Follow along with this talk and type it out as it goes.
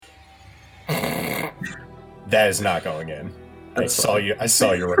That is not going in. That's I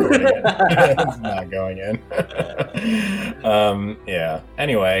saw you recording it. It's not going in. Yeah.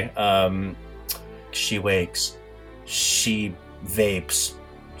 Anyway, she wakes. She vapes.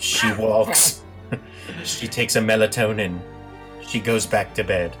 She walks. She takes a melatonin. She goes back to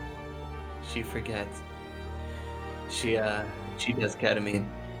bed. She forgets. She does ketamine.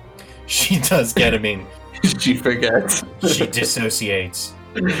 She does ketamine. She forgets. She dissociates.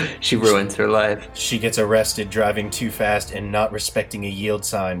 She ruins her life. She gets arrested driving too fast and not respecting a yield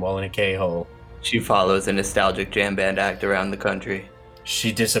sign while in a K-hole. She follows a nostalgic jam band act around the country.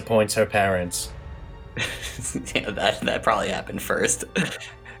 She disappoints her parents. Yeah, that probably happened first.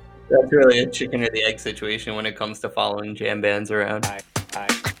 That's really a chicken or the egg situation when it comes to following jam bands around. I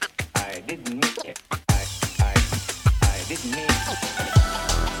didn't mean it. I didn't mean it.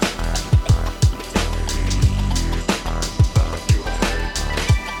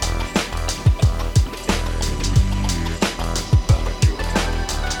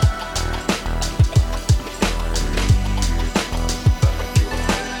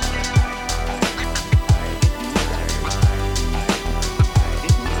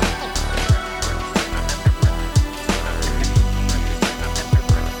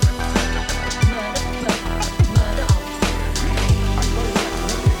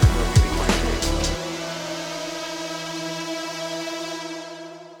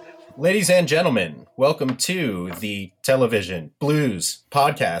 Ladies and gentlemen, welcome to the Television Blues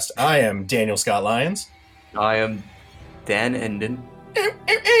Podcast. I am Daniel Scott Lyons. I am Dan Enden.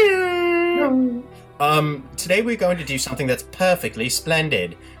 Today we're going to do something that's perfectly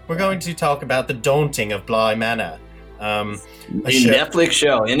splendid. We're going to talk about the Daunting of Bly Manor. Netflix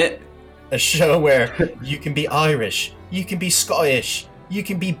show, isn't it? A show where you can be Irish, you can be Scottish, you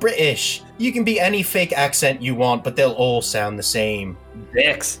can be British, you can be any fake accent you want, but they'll all sound the same.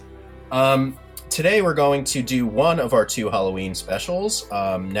 Dicks. Today we're going to do one of our two Halloween specials.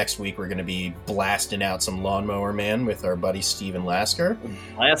 Next week we're going to be blasting out some Lawnmower Man with our buddy Steven Lasker.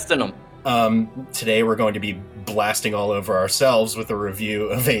 Blasting them. Today we're going to be blasting all over ourselves with a review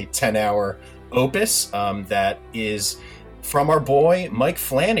of a 10-hour opus that is from our boy Mike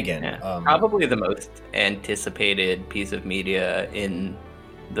Flanagan. Yeah, probably the most anticipated piece of media in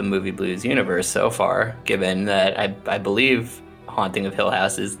the Movie Blues universe so far, given that I believe Haunting of Hill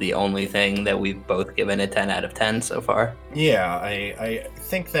House is the only thing that we've both given a 10 out of 10 so far. Yeah, I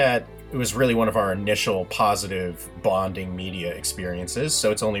think that it was really one of our initial positive bonding media experiences,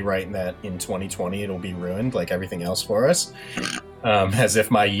 so it's only right that in 2020 it'll be ruined like everything else for us. As if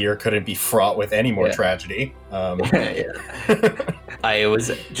my year couldn't be fraught with any more tragedy. I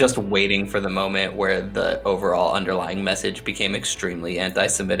was just waiting for the moment where the overall underlying message became extremely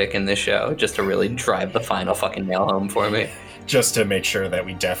anti-Semitic in this show, just to really drive the final fucking nail home for me. Just to make sure that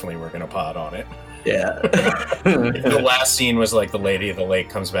we definitely were going to pod on it. Yeah. The last scene was like the lady of the lake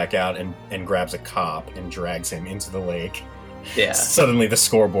comes back out and grabs a cop and drags him into the lake. Yeah. Suddenly the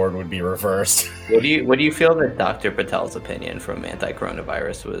scoreboard would be reversed. What do you feel that Dr. Patel's opinion from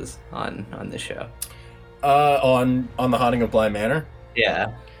anti-coronavirus was on this show? On the Haunting of Bly Manor?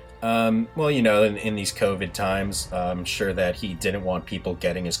 Yeah. Well, you know, in these COVID times, I'm sure that he didn't want people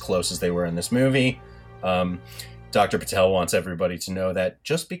getting as close as they were in this movie. Dr. Patel wants everybody to know that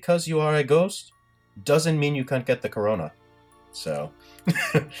just because you are a ghost doesn't mean you can't get the corona. So,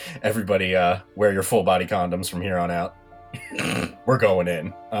 everybody wear your full body condoms from here on out. We're going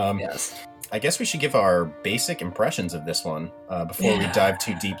in. Yes. I guess we should give our basic impressions of this one before we dive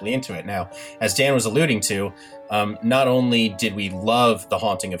too deeply into it. Now, as Dan was alluding to, not only did we love The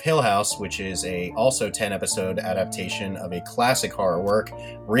Haunting of Hill House, which is also 10-episode adaptation of a classic horror work,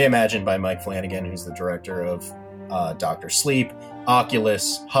 reimagined by Mike Flanagan, who's the director of Dr. Sleep,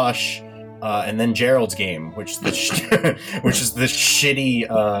 Oculus, Hush, and then Gerald's Game, which is the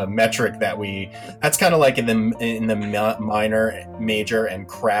shitty metric that's kind of like in the minor, major, and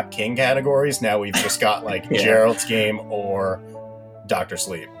crap king categories. Now we've just got like Gerald's Game or Dr.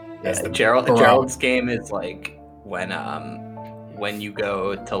 Sleep. Gerald's Game is like when you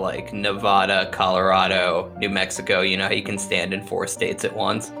go to like Nevada, Colorado, New Mexico, you know how you can stand in 4 states at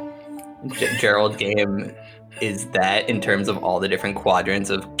once. Gerald's Game is that in terms of all the different quadrants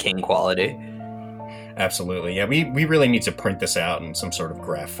of king quality. Absolutely. Yeah, we really need to print this out in some sort of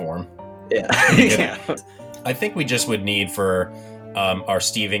graph form. Yeah. I think we just would need for our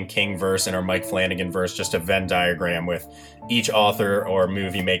Stephen King verse and our Mike Flanagan verse just a Venn diagram with each author or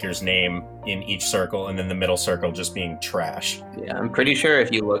movie maker's name in each circle and then the middle circle just being trash. Yeah, I'm pretty sure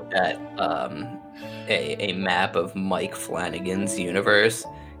if you looked at a map of Mike Flanagan's universe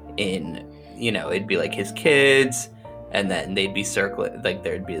it'd be like his kids, and then they'd be circling, like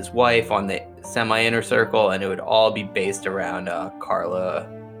there'd be his wife on the semi-inner circle, and it would all be based around Carla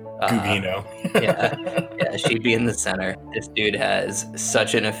Gugino. yeah, she'd be in the center. This dude has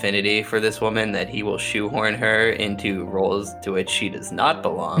such an affinity for this woman that he will shoehorn her into roles to which she does not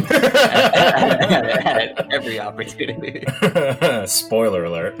belong at every opportunity. Spoiler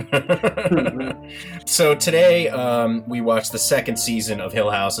alert. So today we watched the second season of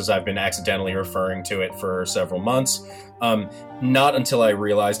Hill House, as I've been accidentally referring to it for several months. Not until I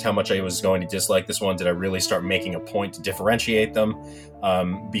realized how much I was going to dislike this one did I really start making a point to differentiate them.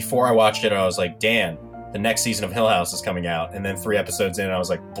 Before I watched it, I was like, Dan, the next season of Hill House is coming out. And then 3 episodes in, I was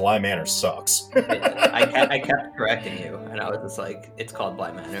like, Bly Manor sucks. I kept correcting you, and I was just like, it's called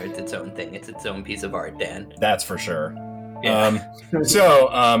Bly Manor. It's its own thing. It's its own piece of art, Dan. That's for sure. Yeah.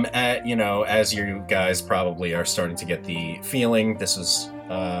 As you guys probably are starting to get the feeling, this is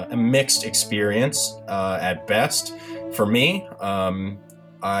a mixed experience at best. For me,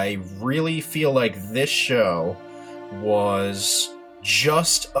 I really feel like this show was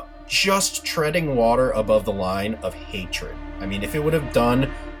just treading water above the line of hatred. I mean, if it would have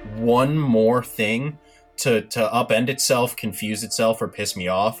done one more thing to upend itself, confuse itself, or piss me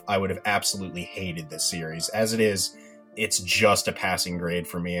off, I would have absolutely hated this series. As it is, it's just a passing grade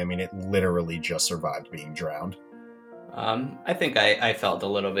for me. I mean, it literally just survived being drowned. I think I felt a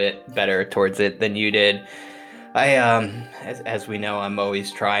little bit better towards it than you did. As we know, I'm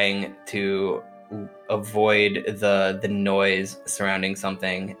always trying to avoid the noise surrounding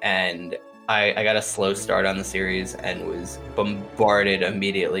something, and I got a slow start on the series and was bombarded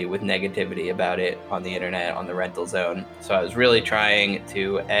immediately with negativity about it on the internet, on the rental zone. So I was really trying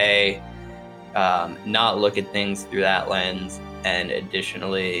to not look at things through that lens, and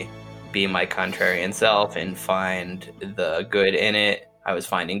additionally be my contrarian self and find the good in it. I was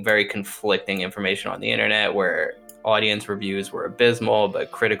finding very conflicting information on the internet where audience reviews were abysmal,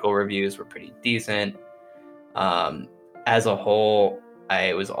 but critical reviews were pretty decent. As a whole,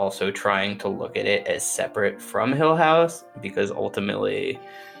 I was also trying to look at it as separate from Hill House, because ultimately,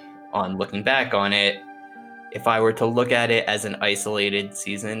 on looking back on it, if I were to look at it as an isolated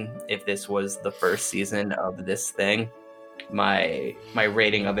season, if this was the first season of this thing, my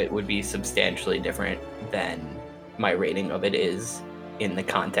rating of it would be substantially different than my rating of it is in the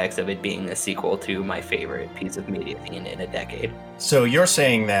context of it being a sequel to my favorite piece of media in a decade. So you're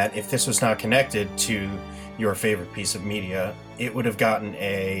saying that if this was not connected to your favorite piece of media, it would have gotten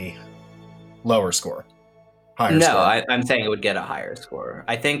a lower score? Higher no, score? I'm saying it would get a higher score.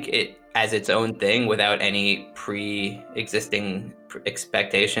 I think it, as its own thing, without any pre-existing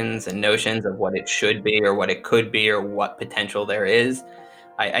expectations and notions of what it should be or what it could be or what potential there is,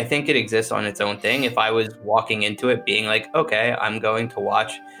 I think it exists on its own thing. If I was walking into it being like, okay, I'm going to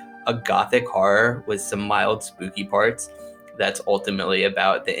watch a gothic horror with some mild spooky parts that's ultimately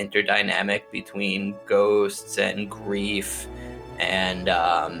about the interdynamic between ghosts and grief and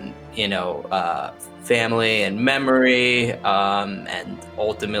family and memory, and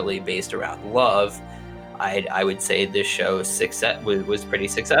ultimately based around love, I would say this show was pretty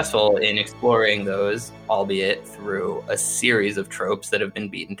successful in exploring those, albeit through a series of tropes that have been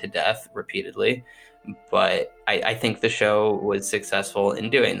beaten to death repeatedly. But I think the show was successful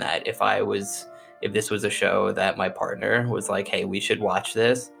in doing that. If this was a show that my partner was like, hey, we should watch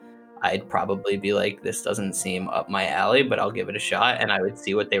this, I'd probably be like, this doesn't seem up my alley, but I'll give it a shot. And I would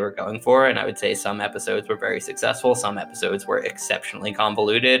see what they were going for. And I would say some episodes were very successful. Some episodes were exceptionally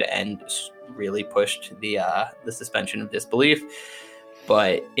convoluted and really pushed the suspension of disbelief.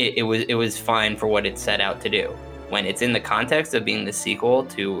 But it was fine for what it set out to do. When it's in the context of being the sequel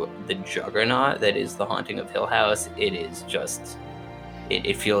to the juggernaut that is The Haunting of Hill House, it is just...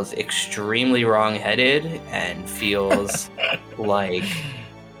 It feels extremely wrong-headed and feels like...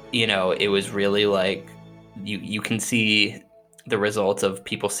 it was really like you can see the results of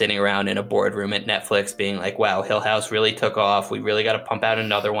people sitting around in a boardroom at Netflix being like, wow, Hill House really took off. We really got to pump out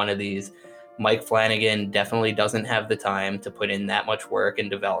another one of these. Mike Flanagan definitely doesn't have the time to put in that much work and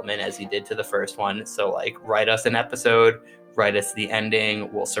development as he did to the first one. So like, write us an episode, write us the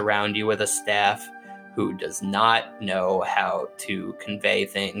ending. We'll surround you with a staff who does not know how to convey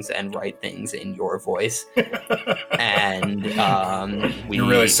things and write things in your voice. And you're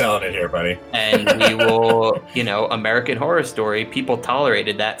really selling it here, buddy. And we will, American Horror Story, people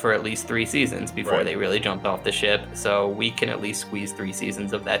tolerated that for at least 3 seasons before they really jumped off the ship. So we can at least squeeze 3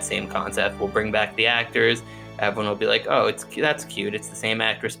 seasons of that same concept. We'll bring back the actors. Everyone will be like, oh, that's cute. It's the same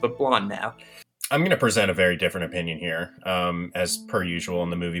actress, but blonde now. I'm going to present a very different opinion here, as per usual in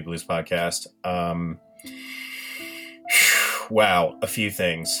the Movie Blues podcast. Wow, a few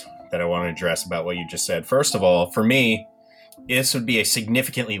things. that I want to address about what you just said. First of all, for me, this would be a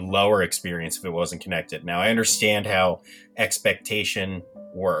significantly lower experience if it wasn't connected. Now, I understand how expectation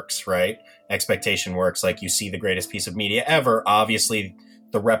works, right? Expectation works like you see the greatest piece of media ever. Obviously,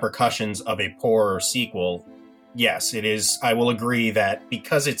 the repercussions of a poorer sequel, yes, it is. I will agree that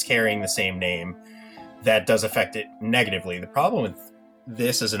because it's carrying the same name, that does affect it negatively. The problem with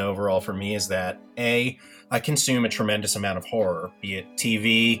this as an overall for me is that, A, I consume a tremendous amount of horror, be it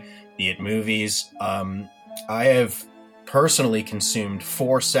TV, be it movies. I have personally consumed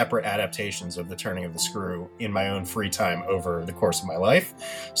 4 separate adaptations of The Turning of the Screw in my own free time over the course of my life.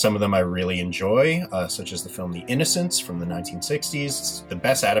 Some of them I really enjoy, such as the film The Innocents from the 1960s. It's the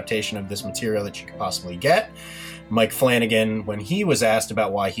best adaptation of this material that you could possibly get. Mike Flanagan, when he was asked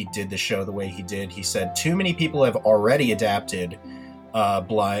about why he did the show the way he did, he said, too many people have already adapted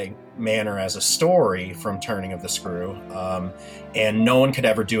Bly Manor as a story from Turning of the Screw, and no one could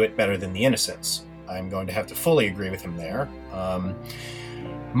ever do it better than The Innocents. I'm going to have to fully agree with him there.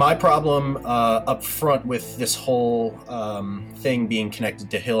 My problem up front with this whole thing being connected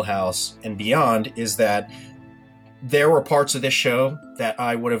to Hill House and beyond is that there were parts of this show that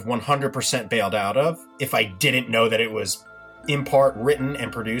I would have 100% bailed out of if I didn't know that it was in part written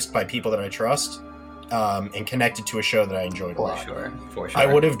and produced by people that I trust, and connected to a show that I enjoyed a lot. For sure. I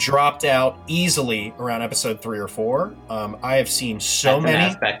would have dropped out easily around episode 3 or 4. I have seen That's many. An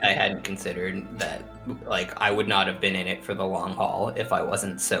aspect I hadn't considered, that like I would not have been in it for the long haul if I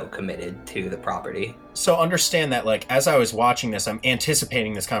wasn't so committed to the property. So understand that, like, as I was watching this, I'm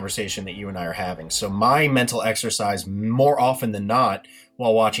anticipating this conversation that you and I are having. So my mental exercise, more often than not,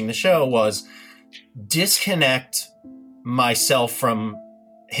 while watching the show, was disconnect myself from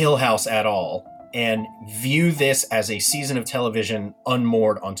Hill House at all and view this as a season of television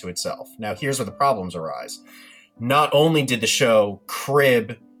unmoored onto itself. Now, here's where the problems arise. Not only did the show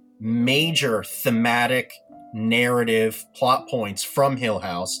crib major thematic, narrative plot points from Hill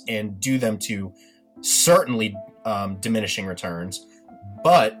House and do them to certainly diminishing returns,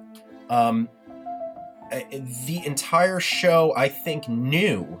 but the entire show, I think,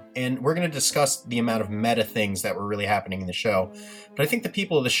 knew, and we're going to discuss the amount of meta things that were really happening in the show, but I think the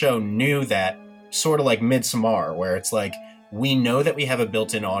people of the show knew that, sort of like Midsommar, where it's like, we know that we have a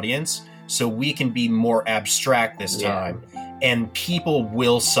built-in audience, so we can be more abstract this time, and people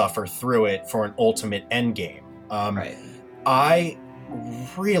will suffer through it for an ultimate endgame. Right. I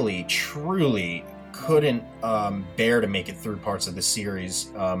really, truly couldn't bear to make it through parts of the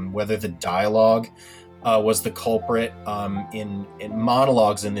series, whether the dialogue was the culprit, in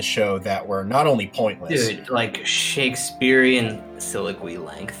monologues in the show that were not only pointless. Dude, like Shakespearean soliloquy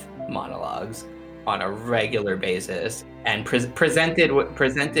length monologues on a regular basis, and presented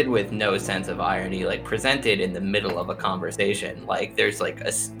with no sense of irony, like presented in the middle of a conversation. Like there's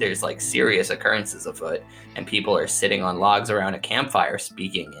serious occurrences afoot, and people are sitting on logs around a campfire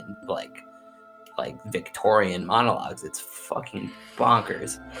speaking in like Victorian monologues. It's fucking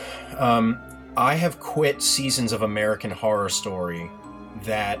bonkers. I have quit seasons of American Horror Story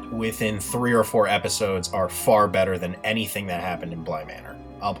that within 3 or 4 episodes are far better than anything that happened in Bly Manor.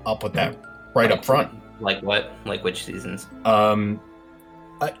 I'll put that right up front. Like what? Like which seasons? For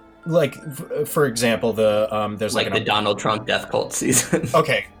example, there's like the Donald Trump Death Cult season.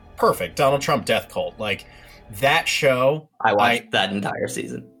 Okay, perfect. Donald Trump Death Cult. Like that show. I watched that entire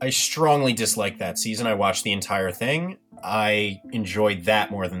season. I strongly dislike that season. I watched the entire thing. I enjoyed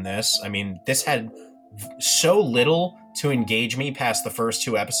that more than this. I mean, this had so little to engage me past the first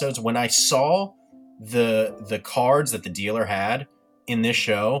 2 episodes. When I saw the cards that the dealer had in this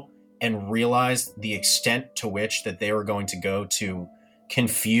show and realized the extent to which that they were going to go to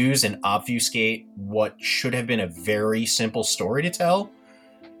confuse and obfuscate what should have been a very simple story to tell,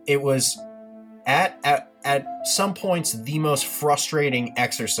 it was at some points the most frustrating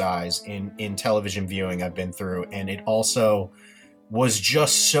exercise in television viewing I've been through, and it also was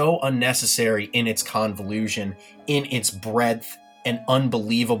just so unnecessary in its convolution, in its breadth and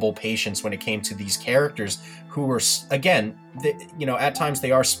unbelievable patience when it came to these characters who were, again, at times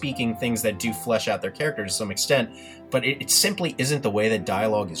they are speaking things that do flesh out their character to some extent, but it simply isn't the way that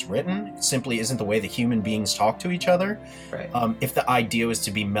dialogue is written. It simply isn't the way that human beings talk to each other. Right. If the idea was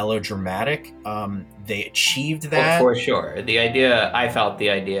to be melodramatic, they achieved that. Oh, for sure. I felt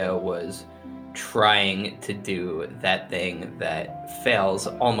the idea was trying to do that thing that fails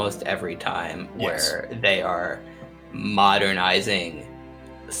almost every time, where they are modernizing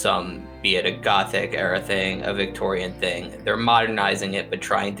some, be it a Gothic era thing, a Victorian thing. They're modernizing it, but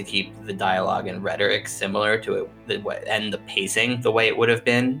trying to keep the dialogue and rhetoric similar to it, and the pacing the way it would have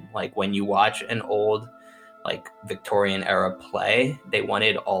been like when you watch an old like Victorian era play. They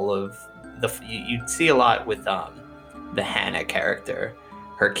wanted all of you'd see a lot with the Hannah character.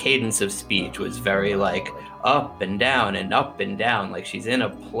 Her cadence of speech was very like up and down and up and down, like she's in a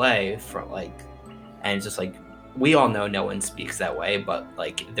play from like, and it's just like, we all know no one speaks that way, but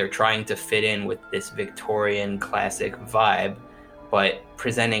like they're trying to fit in with this Victorian classic vibe, but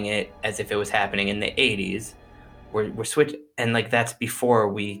presenting it as if it was happening in the 80s. We're switched, and like that's before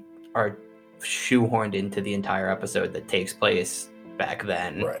we are shoehorned into the entire episode that takes place back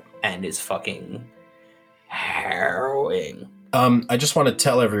then, right, and is fucking harrowing. I just want to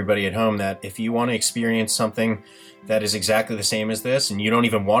tell everybody at home that if you want to experience something that is exactly the same as this, and you don't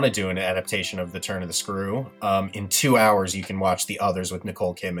even want to do an adaptation of The Turn of the Screw, in 2 hours you can watch The Others with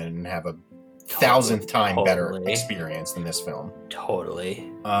Nicole Kidman and have a thousandth time better experience than this film.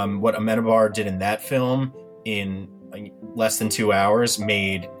 Totally. What Amenabar did in that film in less than 2 hours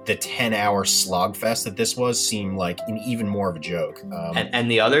made the 10-hour slogfest that this was seem like an even more of a joke.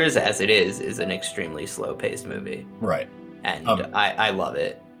 And The Others, as it is an extremely slow-paced movie. Right. And I love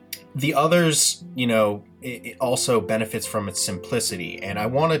it. The Others, you know, it also benefits from its simplicity. And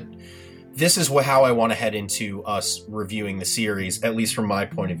this is how I want to head into us reviewing the series, at least from my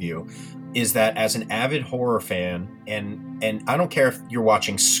point of view, is that as an avid horror fan, and I don't care if you're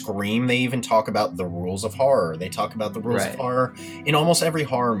watching Scream, they even talk about the rules of horror. They talk about the rules of horror in almost every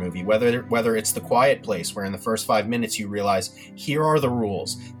horror movie, whether it's The Quiet Place, where in the first 5 minutes you realize, here are the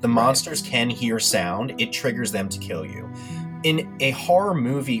rules. The monsters can hear sound. It triggers them to kill you. In a horror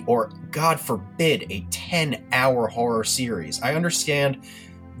movie, or God forbid, a 10-hour horror series, I understand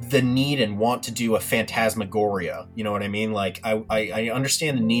the need and want to do a phantasmagoria. You know what I mean? Like, I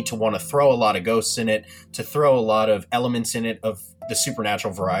understand the need to want to throw a lot of ghosts in it, to throw a lot of elements in it of the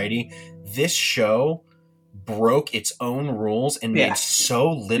supernatural variety. This show broke its own rules and made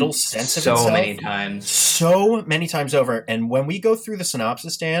so little sense of itself. So many times over. And when we go through the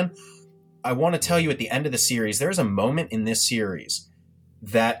synopsis, Dan, I want to tell you at the end of the series, there's a moment in this series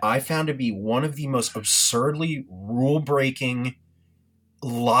that I found to be one of the most absurdly rule-breaking,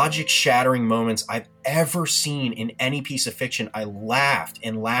 logic-shattering moments I've ever seen in any piece of fiction. I laughed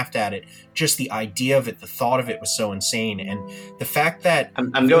and laughed at it. Just the idea of it, the thought of it was so insane. And the fact that...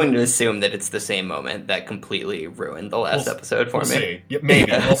 I'm going to assume that it's the same moment that completely ruined the last episode for me. See. Yeah,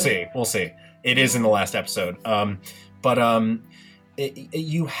 maybe. We'll see. It is in the last episode.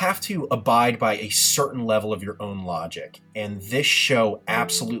 You have to abide by a certain level of your own logic. And this show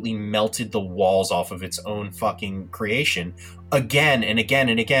absolutely melted the walls off of its own fucking creation again and again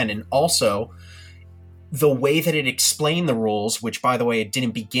and again. And also, the way that it explained the rules, which, by the way, it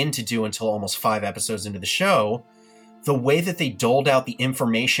didn't begin to do until almost 5 episodes into the show, the way that they doled out the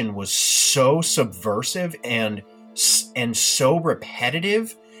information was so subversive and so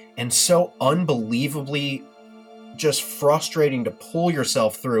repetitive and so unbelievably just frustrating to pull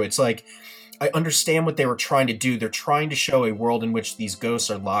yourself through. It's like, I understand what they were trying to do. They're trying to show a world in which these ghosts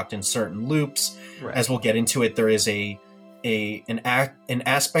are locked in certain loops. Right. As we'll get into it, there is an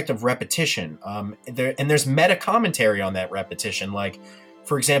aspect of repetition. There's meta commentary on that repetition. Like,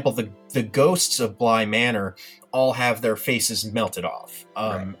 for example, the ghosts of Bly Manor all have their faces melted off.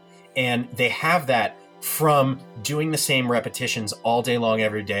 And they have that from doing the same repetitions all day long,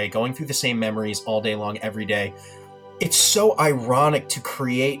 every day, going through the same memories all day long, every day. It's so ironic to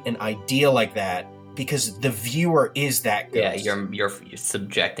create an idea like that because the viewer is that ghost. Yeah, you're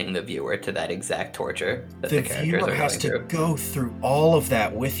subjecting the viewer to that exact torture that the characters viewer are has to going through. Go through all of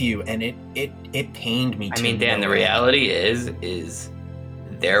that with you, and it pained me. I mean, Dan, the reality is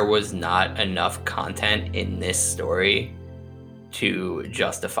there was not enough content in this story to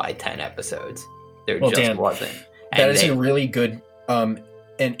justify 10 episodes. There just wasn't. That is a really good and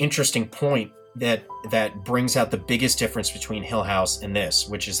interesting point that brings out the biggest difference between Hill House and this,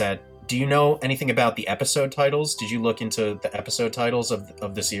 which is that, do you know anything about the episode titles? Did you look into the episode titles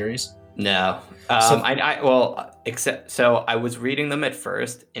of the series? No. I was reading them at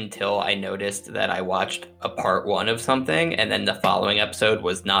first until I noticed that I watched a part 1 of something, and then the following episode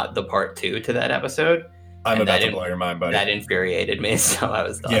was not the part 2 to that episode. I'm about to blow your mind, buddy. That infuriated me, so I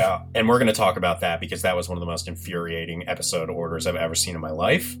was done. Yeah, and we're going to talk about that because that was one of the most infuriating episode orders I've ever seen in my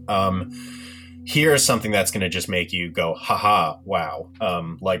life. Here's something that's going to just make you go, haha, wow,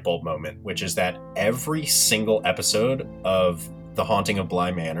 light bulb moment, which is that every single episode of The Haunting of Bly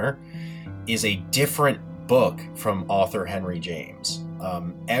Manor is a different book from author Henry James.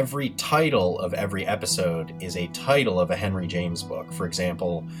 Every title of every episode is a title of a Henry James book. For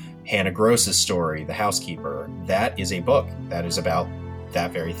example, Hannah Gross's story, The Housekeeper, that is a book that is about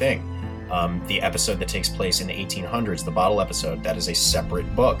that very thing. The episode that takes place in the 1800s, the bottle episode, that is a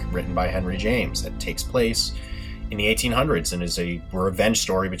separate book written by Henry James that takes place in the 1800s and is a revenge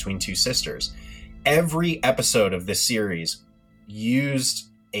story between two sisters. Every episode of this series used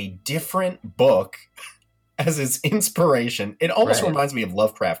a different book as its inspiration. It almost reminds me of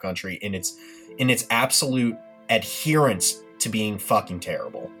Lovecraft Country in its absolute adherence to being fucking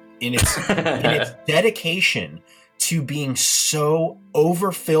terrible, in its dedication to being so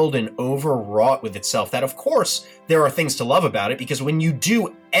overfilled and overwrought with itself that, of course, there are things to love about it, because when you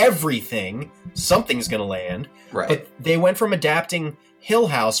do everything, something's going to land. Right. But they went from adapting Hill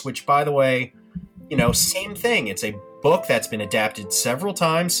House, which, by the way, same thing. It's a book that's been adapted several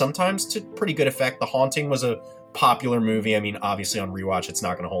times, sometimes to pretty good effect. The Haunting was a popular movie. I mean, obviously on rewatch, it's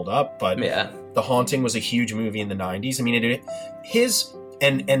not going to hold up, but The Haunting was a huge movie in the 90s. I mean,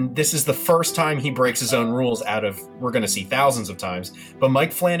 and this is the first time he breaks his own rules out of, we're going to see thousands of times, but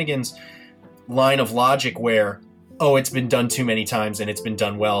Mike Flanagan's line of logic where, it's been done too many times and it's been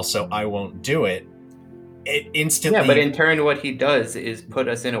done well, so I won't do it. It instantly... Yeah, but in turn, what he does is put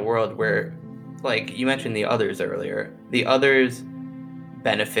us in a world where, like you mentioned the Others earlier, the Others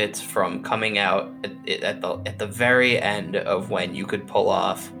benefits from coming out at the very end of when you could pull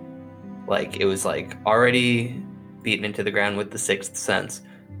off, like, it was like already beaten into the ground with The Sixth Sense.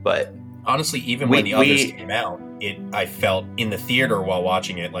 But honestly, even when the Others came out, I felt in the theater while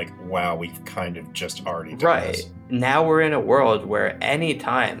watching it like, wow, we've kind of just already done this. Now we're in a world where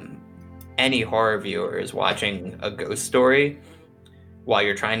anytime any horror viewer is watching a ghost story while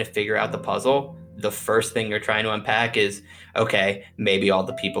you're trying to figure out the puzzle, the first thing you're trying to unpack is, okay, maybe all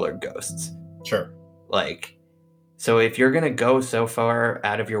the people are ghosts. Sure. Like, so if you're going to go so far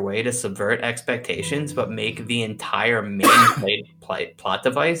out of your way to subvert expectations, but make the entire main plot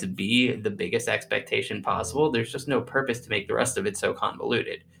device be the biggest expectation possible, there's just no purpose to make the rest of it so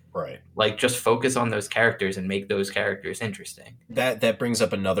convoluted. Right. Like, just focus on those characters and make those characters interesting. That brings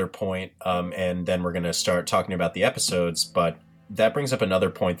up another point, and then we're going to start talking about the episodes, but that brings up another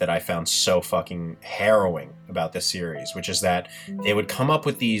point that I found so fucking harrowing about this series, which is that they would come up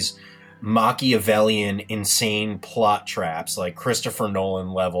with these Machiavellian, insane plot traps, like Christopher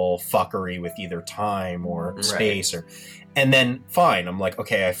Nolan level fuckery with either time or space, and then fine, I'm like,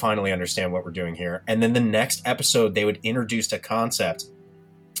 okay, I finally understand what we're doing here. And then the next episode, they would introduce a concept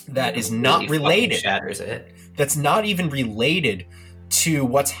that is not related. Shatters it. That's not even related to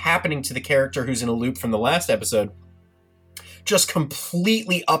what's happening to the character who's in a loop from the last episode. Just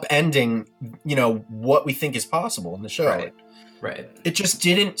completely upending, what we think is possible in the show. Right. It just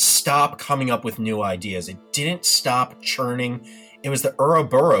didn't stop coming up with new ideas. It didn't stop churning. It was the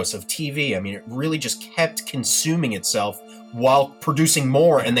Ouroboros of TV. I mean, it really just kept consuming itself while producing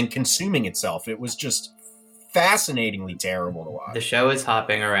more and then consuming itself. It was just fascinatingly terrible to watch. The show is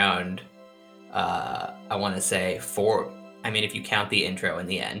hopping around, I want to say if you count the intro and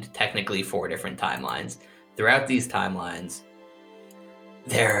the end, technically 4 different timelines. Throughout these timelines,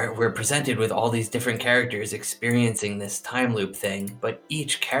 we're presented with all these different characters experiencing this time loop thing, but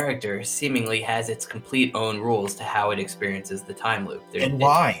each character seemingly has its complete own rules to how it experiences the time loop. And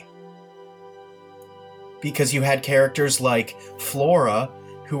why? Because you had characters like Flora,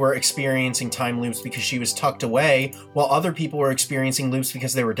 who were experiencing time loops because she was tucked away, while other people were experiencing loops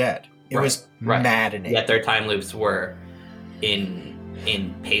because they were dead. It was maddening. Yet their time loops were in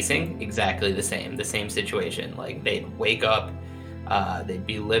pacing exactly the same situation. Like, they'd wake up, they'd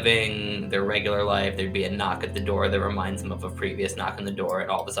be living their regular life, there'd be a knock at the door that reminds them of a previous knock on the door, and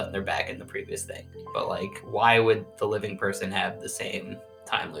all of a sudden they're back in the previous thing. But, like, why would the living person have the same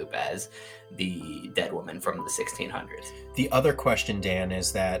time loop as the dead woman from the 1600s? The other question, Dan,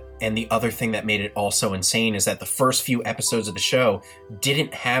 is that, and the other thing that made it also insane, is that the first few episodes of the show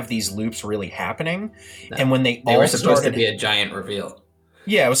didn't have these loops really happening. No. And when they were supposed to be a giant reveal.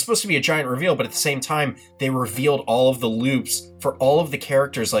 Yeah, it was supposed to be a giant reveal, but at the same time, they revealed all of the loops for all of the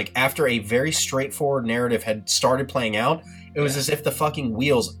characters. Like, after a very straightforward narrative had started playing out, it was as if the fucking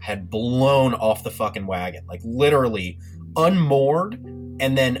wheels had blown off the fucking wagon. Like, literally unmoored,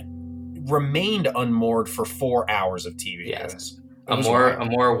 and then remained unmoored for 4 hours of TV. Yes. A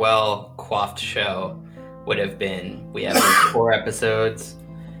more well-coiffed show would have been, we have 4 episodes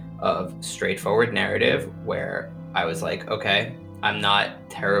of straightforward narrative where I was like, okay, I'm not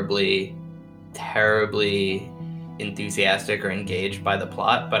terribly enthusiastic or engaged by the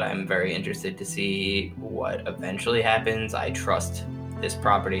plot, but I'm very interested to see what eventually happens. I trust this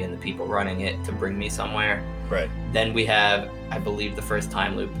property and the people running it to bring me somewhere. Right. Then we have, I believe the first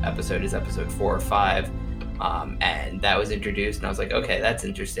time loop episode is episode 4 or 5, and that was introduced, and I was like, okay, that's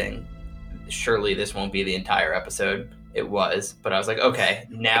interesting. Surely this won't be the entire episode. It was, but I was like, okay,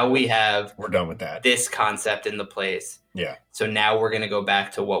 now we're done with that. This concept in the place. Yeah. So now we're going to go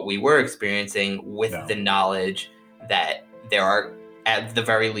back to what we were experiencing with the knowledge that there are, at the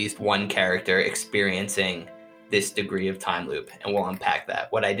very least, one character experiencing this degree of time loop, and we'll unpack that.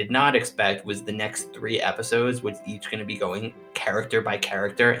 What I did not expect was the next 3 episodes was each going to be going character by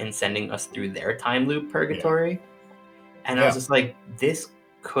character and sending us through their time loop purgatory. Yeah. And I was just like, this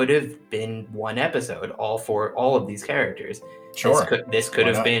could have been one episode, all for all of these characters. Sure. This could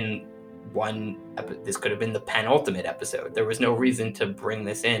have been this could have been the penultimate episode. There was no reason to bring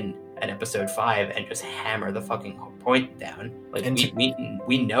this in at episode 5 and just hammer the fucking point down. Like,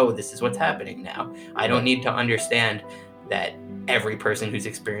 we know this is what's happening now. I don't need to understand that every person who's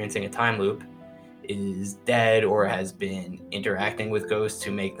experiencing a time loop is dead or has been interacting with ghosts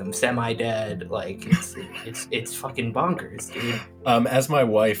who make them semi-dead. Like, it's fucking bonkers, dude. As my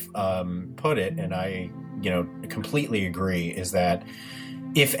wife put it, and I completely agree, is that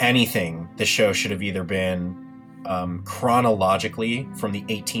if anything, the show should have either been chronologically from the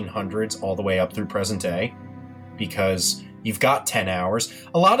 1800s all the way up through present day, because you've got 10 hours.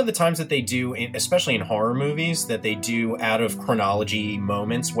 A lot of the times that they do, especially in horror movies, that they do out of chronology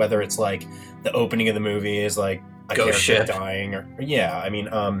moments, whether it's like the opening of the movie is like a character dying, or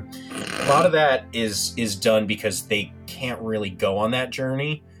a lot of that is done because they can't really go on that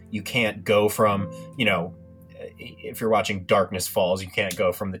journey. You can't go from, if you're watching Darkness Falls, you can't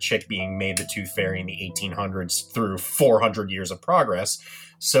go from the chick being made the Tooth Fairy in the 1800s through 400 years of progress.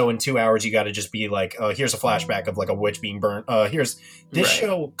 So in 2 hours, you got to just be like, here's a flashback of like a witch being burnt. This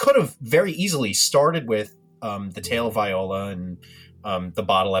show could have very easily started with the Tale of Viola and the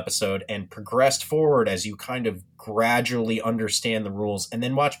bottle episode and progressed forward as you kind of gradually understand the rules and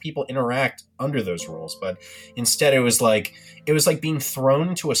then watch people interact under those rules. But instead, it was like being thrown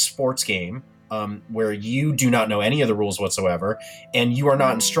into a sports game where you do not know any of the rules whatsoever, and you are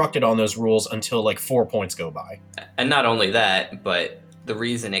not instructed on those rules until like 4 points go by. And not only that, but the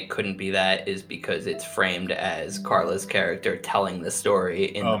reason it couldn't be that is because it's framed as Carla's character telling the story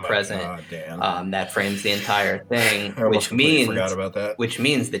in the present. God, Dan. That frames the entire thing, which means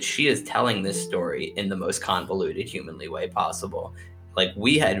that she is telling this story in the most convoluted humanly way possible. Like,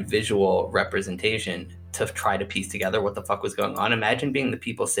 we had visual representation to try to piece together what the fuck was going on. Imagine being the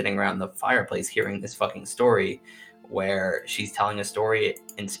people sitting around the fireplace hearing this fucking story where she's telling a story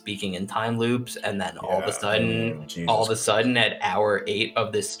and speaking in time loops, and then all of a sudden at hour 8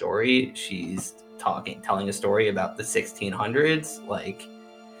 of this story, she's telling a story about the 1600s.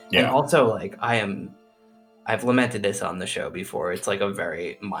 And also, like, I've lamented this on the show before. It's like a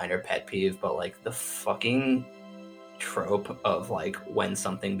very minor pet peeve, but like the fucking trope of like when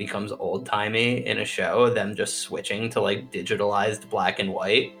something becomes old timey in a show, them just switching to like digitalized black and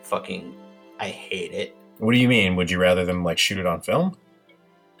white. Fucking, I hate it. What do you mean? Would you rather them like shoot it on film?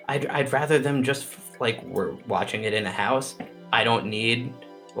 I'd rather them just like, we're watching it in a house. I don't need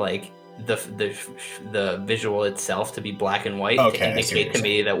like the visual itself to be black and white to indicate to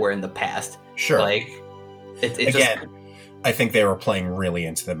me that we're in the past. Sure. Like I think they were playing really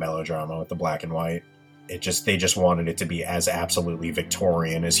into the melodrama with the black and white. They just wanted it to be as absolutely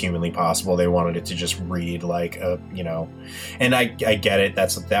Victorian as humanly possible. They wanted it to just read like and I get it.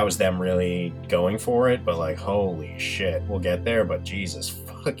 That was them really going for it, but like, holy shit, we'll get there. But Jesus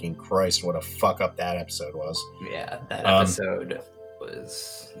fucking Christ, what a fuck up that episode was. Yeah, that episode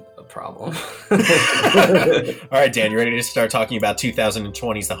was a problem. All right, Dan, you ready to start talking about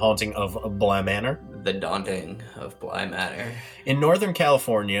 2020's The Haunting of Bly Manor? The Daunting of Bly Manor. In Northern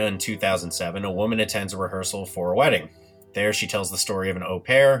California in 2007, a woman attends a rehearsal for a wedding. There, she tells the story of an au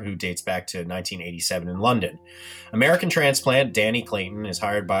pair who dates back to 1987 in London. American transplant Danny Clayton is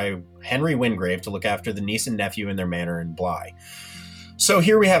hired by Henry Wingrave to look after the niece and nephew in their manor in Bly. So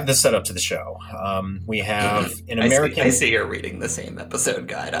here we have the setup to the show. We have an American... I see you're reading the same episode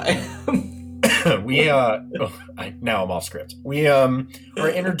guide I am. Now I'm off script. We are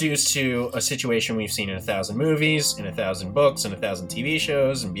introduced to a situation we've seen in 1,000 movies, in 1,000 books, in 1,000 TV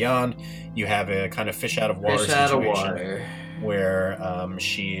shows, and beyond. You have a kind of fish out of water situation where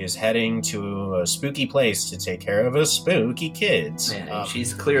she is heading to a spooky place to take care of a spooky kids. Yeah,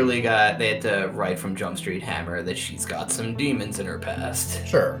 she's clearly got... They had to write from Jump Street Hammer that she's got some demons in her past.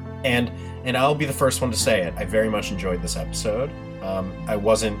 Sure. And I'll be the first one to say it. I very much enjoyed this episode. I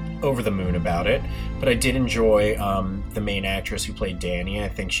wasn't over the moon about it, but I did enjoy the main actress who played Danny. I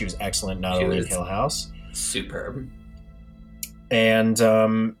think she was excellent, not only in Hill House. Superb.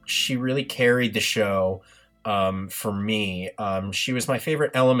 And she really carried the show for me. She was my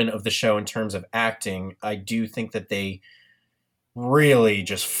favorite element of the show in terms of acting. I do think that they really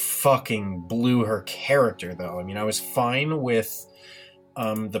just fucking blew her character, though. I mean, I was fine with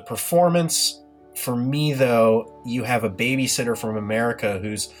the performance. For me, though, you have a babysitter from America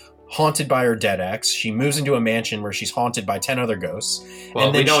who's haunted by her dead ex. She moves into a mansion where she's haunted by 10 other ghosts. Well,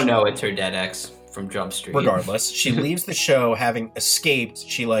 and we don't know it's her dead ex from Jump Street. Regardless, she leaves the show having escaped.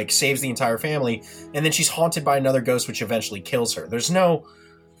 She like saves the entire family, and then she's haunted by another ghost, which eventually kills her. There's no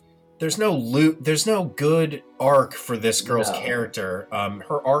good arc for this girl's character.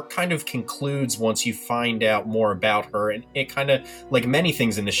 Her arc kind of concludes once you find out more about her, and it kind of, like many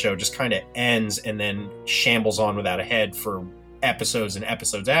things in the show, just kind of ends and then shambles on without a head for episodes and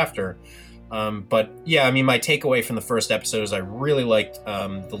episodes after. But yeah, I mean, my takeaway from the first episode is I really liked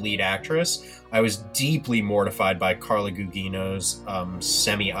the lead actress. I was deeply mortified by Carla Gugino's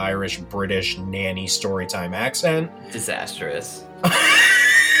semi-Irish British nanny storytime accent. Disastrous.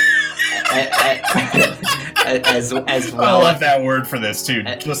 as well. I love that word for this too.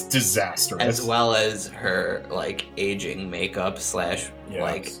 Just disastrous. As well as her like aging makeup /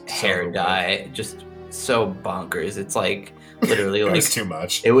 like hair dye, just so bonkers. It's like literally like it was too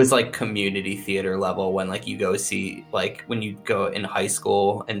much. It was like community theater level when like you go see, like when you go in high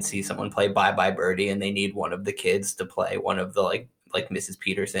school and see someone play Bye Bye Birdie and they need one of the kids to play one of the like Mrs.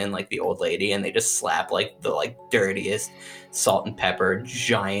 Peterson, like the old lady, and they just slap like the like dirtiest salt and pepper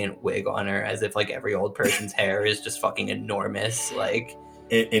giant wig on her as if like every old person's hair is just fucking enormous. Like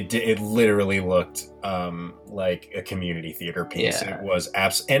it literally looked like a community theater piece. It was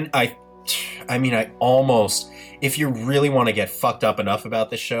and I mean, I almost, if you really want to get fucked up enough about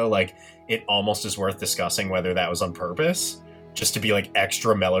this show, like it almost is worth discussing whether that was on purpose, just to be like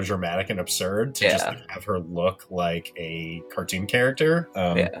extra melodramatic and absurd to just like, have her look like a cartoon character.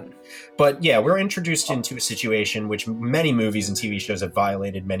 But yeah, we're introduced into a situation which many movies and TV shows have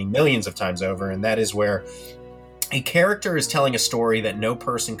violated many millions of times over, and that is where a character is telling a story that no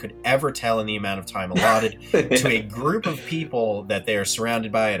person could ever tell in the amount of time allotted to a group of people that they are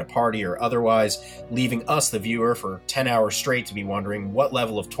surrounded by at a party or otherwise, leaving us, the viewer, for 10 hours straight to be wondering what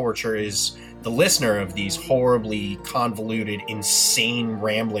level of torture is the listener of these horribly convoluted, insane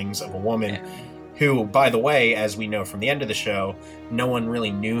ramblings of a woman who, by the way, as we know from the end of the show, no one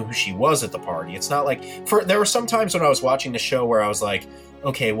really knew who she was at the party. It's not like... There were some times when I was watching the show where I was like,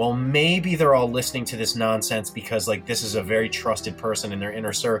 okay, well, maybe they're all listening to this nonsense because, like, this is a very trusted person in their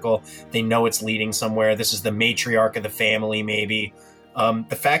inner circle. They know it's leading somewhere. This is the matriarch of the family, maybe.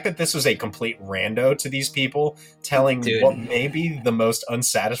 The fact that this was a complete rando to these people, telling what may be the most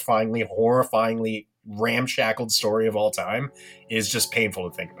unsatisfyingly, horrifyingly ramshackled story of all time, is just painful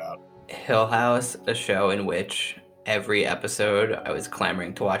to think about. Hill House, a show in which every episode I was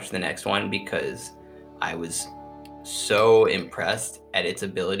clamoring to watch the next one because I was so impressed at its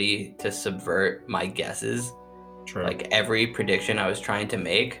ability to subvert my guesses. True. Like every prediction I was trying to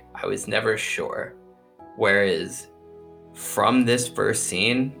make, I was never sure. Whereas from this first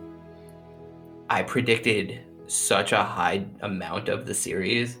scene, I predicted such a high amount of the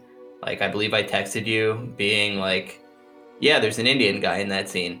series. Like I believe I texted you being like, yeah, there's an Indian guy in that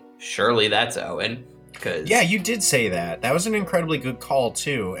scene. Surely that's Owen. Yeah, you did say that. That was an incredibly good call,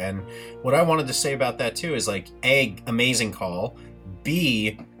 too. And what I wanted to say about that, too, is like, A, amazing call.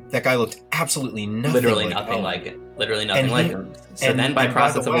 B, that guy looked absolutely nothing Literally like nothing Owen. like it. Literally nothing like him. So then by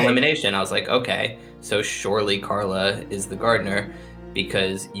process of elimination, I was like, okay, so surely Carla is the gardener,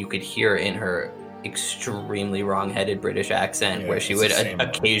 because you could hear in her extremely wrong-headed British accent where she would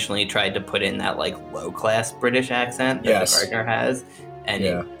occasionally try to put in that like low-class British accent that the gardener has, and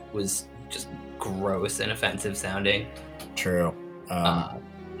it was just gross and offensive sounding. True. I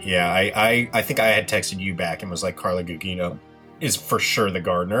think I had texted you back and was like, Carla Gugino is for sure the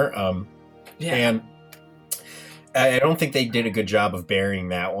gardener. And I don't think they did a good job of burying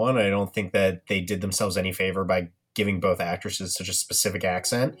that one. I don't think that they did themselves any favor by giving both actresses such a specific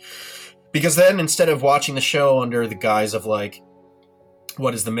accent. Because then instead of watching the show under the guise of like,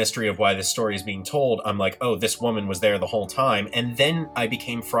 what is the mystery of why this story is being told, I'm like, oh, this woman was there the whole time. And then I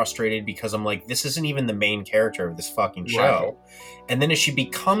became frustrated because I'm like, this isn't even the main character of this fucking show. Right. And then as she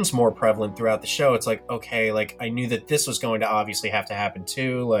becomes more prevalent throughout the show, it's like, okay, like I knew that this was going to obviously have to happen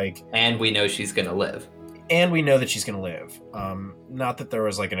too. Like, and we know she's going to live. And we know that she's going to live. Not that there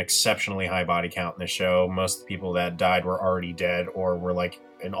was like an exceptionally high body count in the show. Most of the people that died were already dead or were like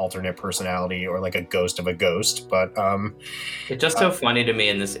an alternate personality or like a ghost of a ghost. But it's just so funny to me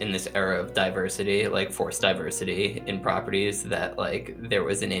in this era of diversity, like forced diversity in properties, that like there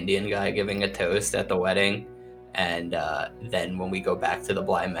was an Indian guy giving a toast at the wedding, And then when we go back to the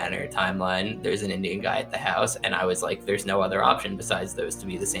Bly Manor timeline, there's an Indian guy at the house, and I was like, there's no other option besides those to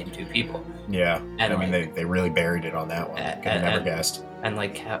be the same two people. Yeah, and I mean, they really buried it on that one. Could have never guessed. And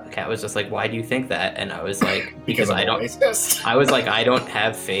like, Kat was just like, why do you think that? And I was like, because I don't. Racist. I was like, I don't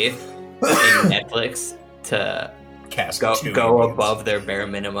have faith in Netflix to go above their bare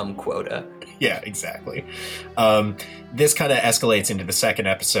minimum quota. Yeah, exactly. This kind of escalates into the second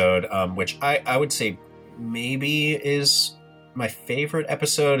episode, which I would say maybe is my favorite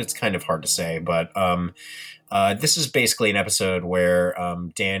episode. It's kind of hard to say, but this is basically an episode where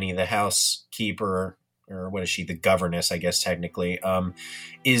Danny, the housekeeper, or what is she, the governess, I guess technically,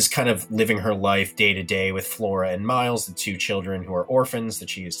 is kind of living her life day to day with Flora and Miles, the two children who are orphans that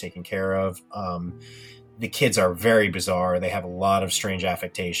she is taking care of. The kids are very bizarre. They have a lot of strange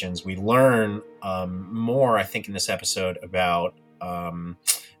affectations. We learn more, I think, in this episode about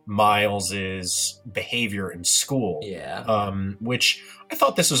Miles's behavior in school. Yeah. Which I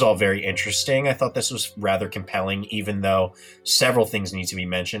thought this was all very interesting. I thought this was rather compelling, even though several things need to be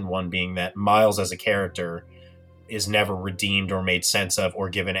mentioned. One being that Miles as a character is never redeemed or made sense of or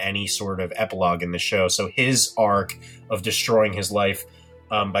given any sort of epilogue in the show. So his arc of destroying his life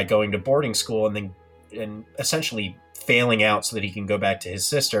by going to boarding school and essentially failing out so that he can go back to his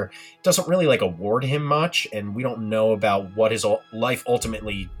sister doesn't really like award him much, and we don't know about what his life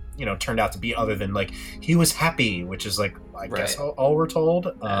ultimately turned out to be, other than like he was happy, which is like I guess all we're told.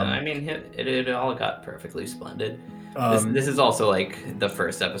 I mean, it all got perfectly splendid. This is also like the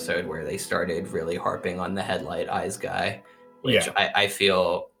first episode where they started really harping on the headlight eyes guy, which I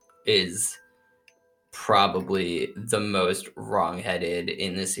feel is probably the most wrong-headed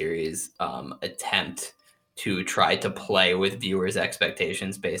in the series attempt to try to play with viewers'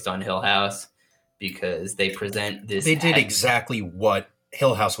 expectations based on Hill House, because they present this. They did exactly what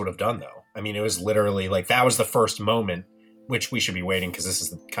Hill House would have done, though. I mean, it was literally like that was the first moment, which we should be waiting because this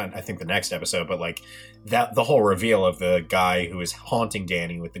is I think the next episode. But like that, the whole reveal of the guy who is haunting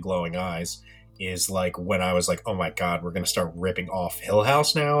Danny with the glowing eyes is like when I was like, oh my God, we're going to start ripping off Hill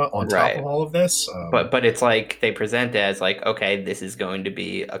House now on top of all of this. But it's like they present it as like, okay, this is going to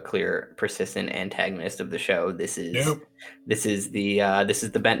be a clear, persistent antagonist of the show. This is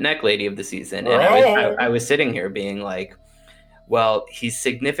the bent neck lady of the season. And I was sitting here being like, well, he's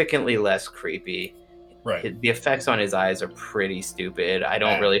significantly less creepy. Right. The effects on his eyes are pretty stupid. I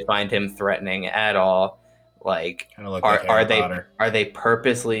don't really find him threatening at all. Like, are they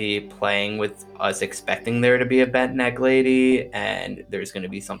purposely playing with us expecting there to be a bent neck lady and there's going to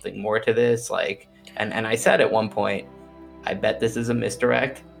be something more to this? Like, and I said at one point, I bet this is a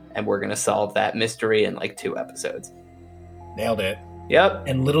misdirect and we're going to solve that mystery in like 2 episodes. Nailed it. Yep.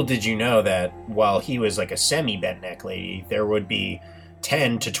 And little did you know that while he was like a semi-bent neck lady, there would be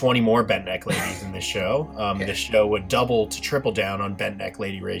 10 to 20 more bent neck ladies in this show. The show would double to triple down on bent neck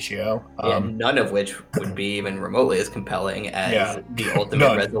lady ratio. None of which would be even remotely as compelling as the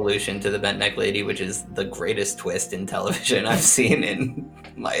ultimate resolution to the bent neck lady, which is the greatest twist in television I've seen in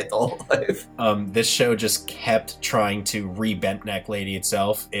my adult life. This show just kept trying to re-bent neck lady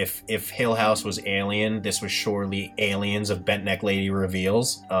itself. If Hill House was Alien, this was surely Aliens of bent neck lady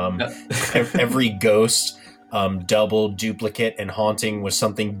reveals. Every ghost, double, duplicate, and haunting was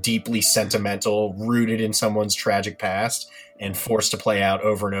something deeply sentimental, rooted in someone's tragic past, and forced to play out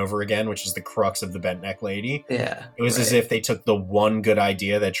over and over again, which is the crux of the bent neck lady. Yeah, it was as if they took the one good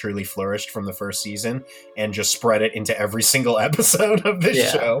idea that truly flourished from the first season and just spread it into every single episode of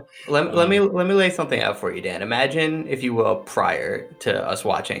this show. Let me lay something out for you, Dan. Imagine, if you will, prior to us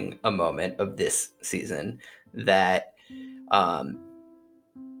watching a moment of this season, that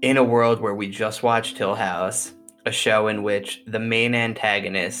in a world where we just watched Hill House, a show in which the main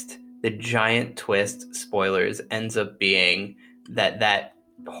antagonist, the giant twist, spoilers, ends up being that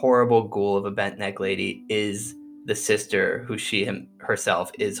horrible ghoul of a bent neck lady is the sister who she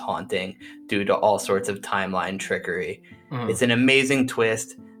herself is haunting due to all sorts of timeline trickery. It's an amazing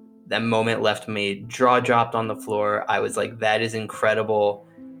twist. That moment left me jaw dropped on the floor. I was like, that is incredible,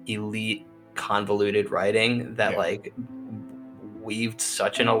 elite, convoluted writing that like weaved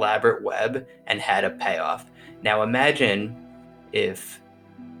such an elaborate web and had a payoff. Now imagine if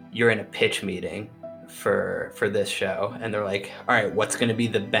you're in a pitch meeting for this show and they're like, all right, what's going to be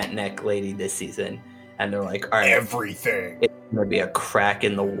the bent neck lady this season? And they're like, all right, everything. It's going to be a crack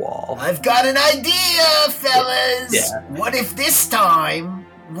in the wall. I've got an idea, fellas. Yeah. What if this time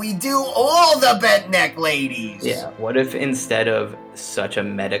we do all the bent neck ladies? Yeah. What if instead of such a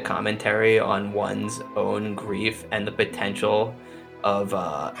meta commentary on one's own grief and the potential of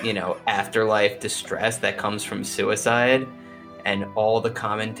afterlife distress that comes from suicide, and all the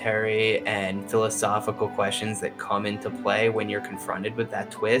commentary and philosophical questions that come into play when you're confronted with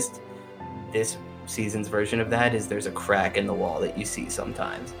that twist. This season's version of that is there's a crack in the wall that you see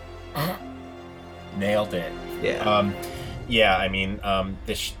sometimes. Nailed it. Yeah. Yeah, I mean,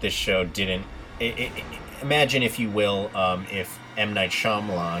 this show didn't... imagine, if you will, if M. Night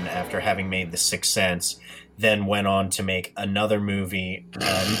Shyamalan, after having made The Sixth Sense, then went on to make another movie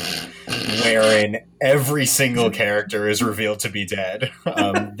wherein every single character is revealed to be dead.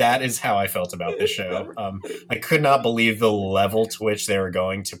 That is how I felt about this show. I could not believe the level to which they were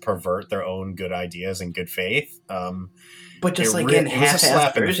going to pervert their own good ideas in good faith. But just like in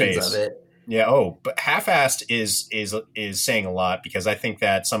half-assed versions of it. Yeah. But half-assed is saying a lot, because I think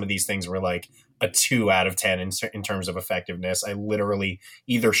that some of these things were like a 2 out of 10 in terms of effectiveness. I literally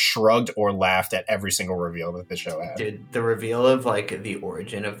either shrugged or laughed at every single reveal that the show had. Dude, the reveal of like the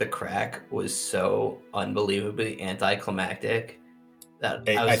origin of the crack was so unbelievably anticlimactic. That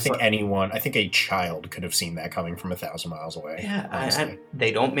I think a child could have seen that coming from 1,000 miles away. Yeah,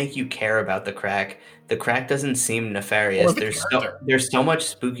 they don't make you care about the crack. The crack doesn't seem nefarious. There's so much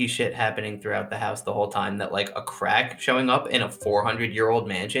spooky shit happening throughout the house the whole time that like a crack showing up in a 400-year-old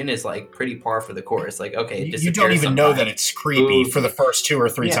mansion is like pretty par for the course. Like, okay, you don't even know that it's creepy for the first 2 or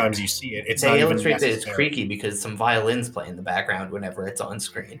 3 times you see it. It's not even necessary. They illustrate that it's creaky because some violins play in the background whenever it's on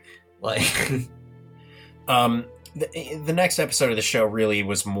screen. Like, The next episode of the show really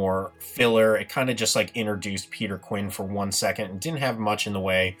was more filler. It kind of just like introduced Peter Quinn for 1 second and didn't have much in the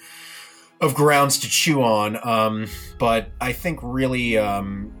way of grounds to chew on. But I think really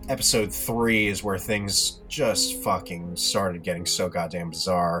episode 3 is where things just fucking started getting so goddamn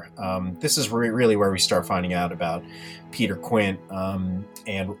bizarre. This is really where we start finding out about Peter Quinn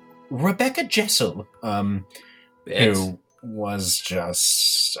and Rebecca Jessel, who was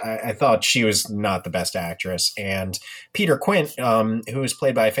just... I thought she was not the best actress. And Peter Quinn, who is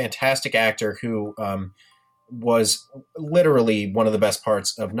played by a fantastic actor who was literally one of the best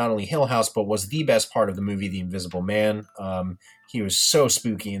parts of not only Hill House, but was the best part of the movie The Invisible Man. He was so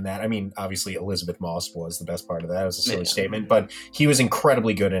spooky in that. I mean, obviously Elizabeth Moss was the best part of that. It was a silly statement, but he was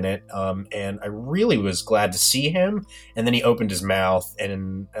incredibly good in it. And I really was glad to see him. And then he opened his mouth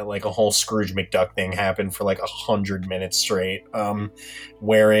and like a whole Scrooge McDuck thing happened for like 100 minutes straight.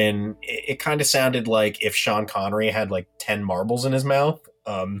 Wherein it kind of sounded like if Sean Connery had like 10 marbles in his mouth.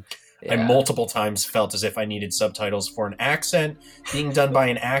 I multiple times felt as if I needed subtitles for an accent being done by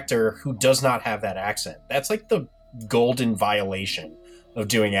an actor who does not have that accent. That's like the golden violation of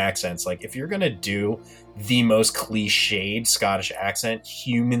doing accents. Like, if you're going to do the most cliched Scottish accent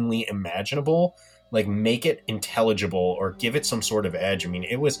humanly imaginable, like, make it intelligible or give it some sort of edge. I mean,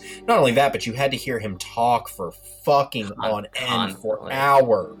 it was not only that, but you had to hear him talk for fucking on end for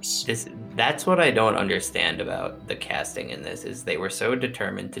hours. That's what I don't understand about the casting in this, is they were so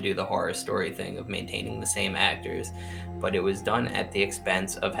determined to do the horror story thing of maintaining the same actors, but it was done at the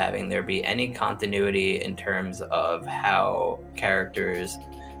expense of having there be any continuity in terms of how characters,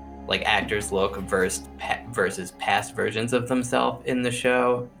 like actors, look versus past versions of themselves in the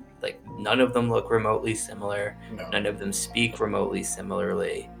show. Like, none of them look remotely similar. No. None of them speak remotely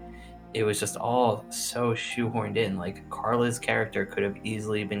similarly. It was just all so shoehorned in. Like, Carla's character could have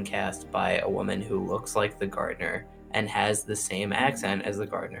easily been cast by a woman who looks like the gardener and has the same accent as the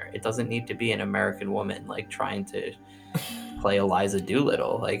gardener. It doesn't need to be an American woman, like, trying to play Eliza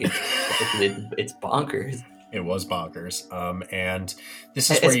Doolittle. Like, it's bonkers. It was bonkers. And this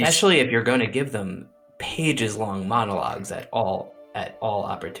is where especially if you're going to give them pages-long monologues at all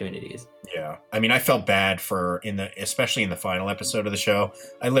opportunities. Yeah. I mean, I felt bad especially in the final episode of the show,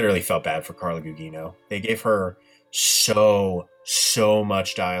 I literally felt bad for Carla Gugino. They gave her so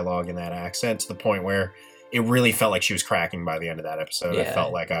much dialogue in that accent to the point where it really felt like she was cracking by the end of that episode. Yeah. I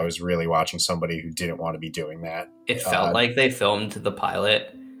felt like I was really watching somebody who didn't want to be doing that. It felt like they filmed the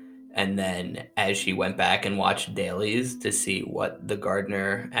pilot, and then as she went back and watched dailies to see what the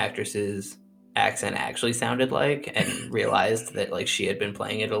gardener actress's accent actually sounded like, and realized that like she had been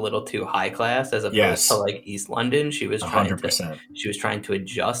playing it a little too high class as opposed to like East London. She was trying to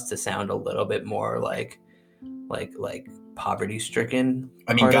adjust to sound a little bit more like poverty stricken.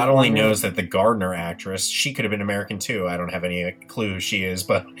 I mean, God only knows that the gardener actress, she could have been American too. I don't have any clue who she is,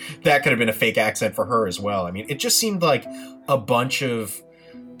 but that could have been a fake accent for her as well. I mean, it just seemed like a bunch of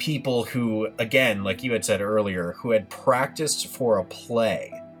people who, again, like you had said earlier, who had practiced for a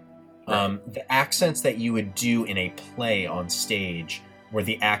play. The accents that you would do in a play on stage were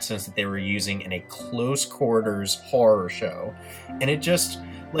the accents that they were using in a close quarters horror show. And it just,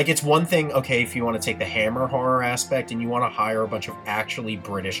 like, it's one thing, okay, if you want to take the Hammer horror aspect and you want to hire a bunch of actually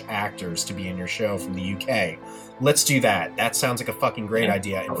British actors to be in your show from the UK, let's do that. That sounds like a fucking great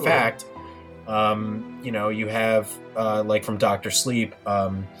idea. In fact, you have, like, from Dr. Sleep,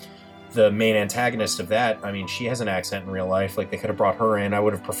 the main antagonist of that, I mean, she has an accent in real life. Like, they could have brought her in. I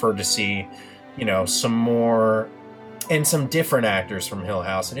would have preferred to see, some more, and some different actors from Hill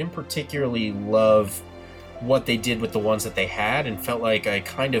House. I didn't particularly love what they did with the ones that they had, and felt like I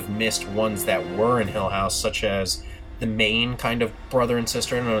kind of missed ones that were in Hill House, such as the main kind of brother and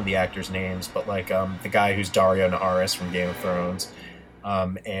sister. I don't know the actors' names, but like the guy who's Dario Naharis from Game of Thrones,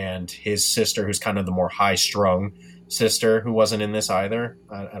 and his sister, who's kind of the more high-strung sister, who wasn't in this either.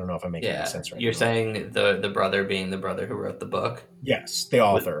 I don't know if I'm making any sense right You're now. saying the brother being the brother who wrote the book? Yes, the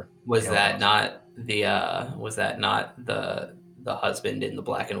author. Was that not the husband in the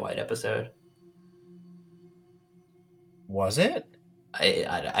black and white episode? Was it?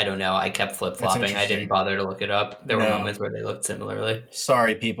 I don't know. I kept flip-flopping. I didn't bother to look it up. There were moments where they looked similarly.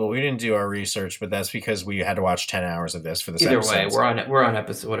 Sorry, people. We didn't do our research, but that's because we had to watch 10 hours of this for this Either episode. way, we're on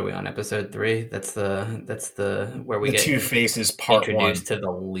episode. What are we on? Episode 3. That's the where we the get Two Faces part introduced 1 to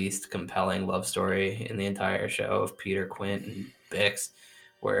the least compelling love story in the entire show of Peter Quint and Bix,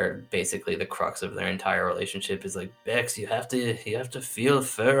 where basically the crux of their entire relationship is like, Bix, you have to feel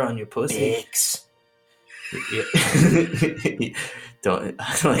fur on your pussy. Bix. Don't,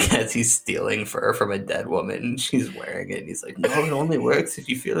 like, as he's stealing fur from a dead woman and she's wearing it, and he's like, no, it only works if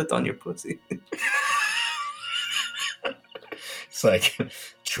you feel it on your pussy. It's like,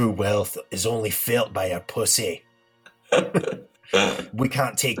 true wealth is only felt by a pussy. We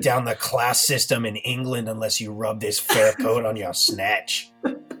can't take down the class system in England unless you rub this fur coat on your snatch.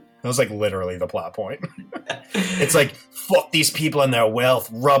 That was like literally the plot point. It's like, fuck these people and their wealth,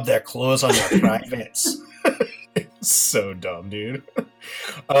 rub their clothes on your privates. So dumb, dude.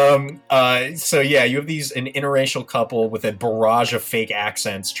 So yeah, you have an interracial couple with a barrage of fake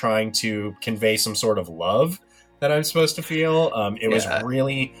accents trying to convey some sort of love that I'm supposed to feel. It was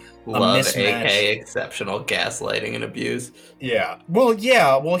really love, a mismatch. aka exceptional gaslighting and abuse. Yeah. Well,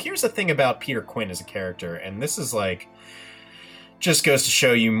 here's the thing about Peter Quint as a character, and this is like, just goes to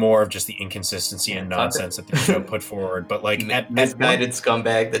show you more of just the inconsistency and nonsense that the show put forward. But like, misguided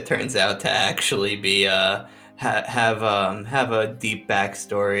scumbag that turns out to actually be have a deep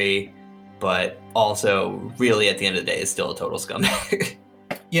backstory, but also really at the end of the day is still a total scumbag.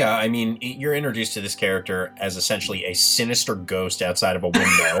 Yeah, I mean, you're introduced to this character as essentially a sinister ghost outside of a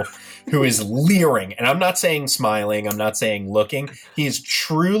window who is leering. And I'm not saying smiling, I'm not saying looking. He is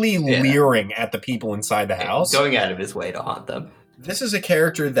truly leering at the people inside the house. Going out of his way to haunt them. This is a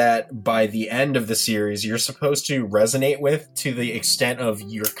character that by the end of the series, you're supposed to resonate with, to the extent of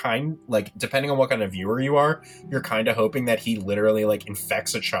depending on what kind of viewer you are, you're kind of hoping that he literally like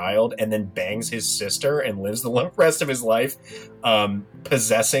infects a child and then bangs his sister and lives the rest of his life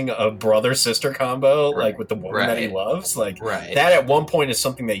possessing a brother-sister combo, like with the woman that he loves. Like that at one point is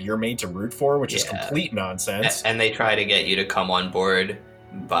something that you're made to root for, which is complete nonsense. And they try to get you to come on board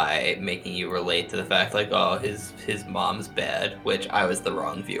by making you relate to the fact, like, oh, his mom's bad, which I was the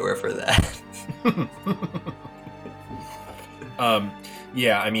wrong viewer for that.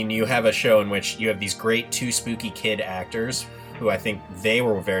 Yeah, I mean, you have a show in which you have these great two spooky kid actors who I think they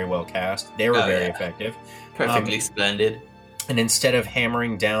were very well cast. They were very effective. Perfectly splendid. And instead of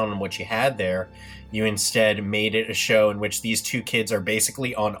hammering down on what you had there, you instead made it a show in which these two kids are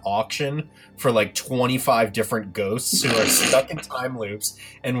basically on auction for like 25 different ghosts who are stuck in time loops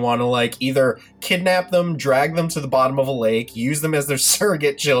and want to like either kidnap them, drag them to the bottom of a lake, use them as their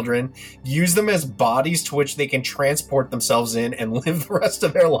surrogate children, use them as bodies to which they can transport themselves in and live the rest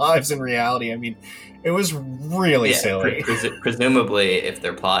of their lives in reality. I mean, it was really silly. Presumably, if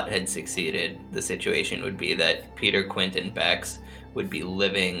their plot had succeeded, the situation would be that Peter, Quint, and Bex would be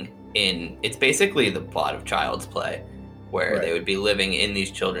living in... It's basically the plot of Child's Play, where they would be living in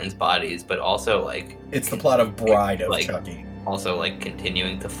these children's bodies, but also, like... It's the plot of Bride of Chucky. Also, like,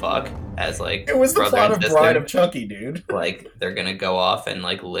 continuing to fuck as, like... It was the plot of Bride of Chucky, dude. Like, they're gonna go off and,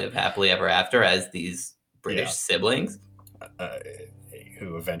 like, live happily ever after as these British siblings.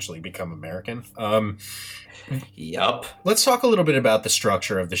 Who eventually become American. Yup. Let's talk a little bit about the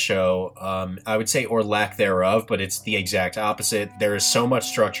structure of the show. I would say, or lack thereof, but it's the exact opposite. There is so much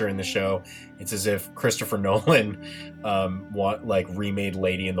structure in the show. It's as if Christopher Nolan remade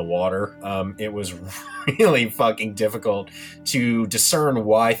Lady in the Water. It was really fucking difficult to discern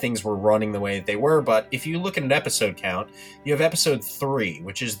why things were running the way that they were. But if you look at an episode count, you have episode 3,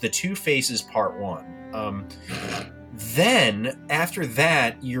 which is The Two Faces Part 1. Then, after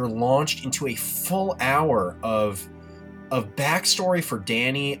that, you're launched into a full hour of of backstory for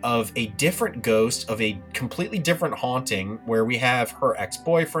Danny, of a different ghost, of a completely different haunting, where we have her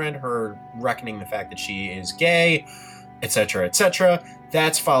ex-boyfriend, her reckoning the fact that she is gay, etc., etc.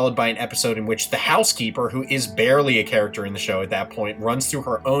 That's followed by an episode in which the housekeeper, who is barely a character in the show at that point, runs through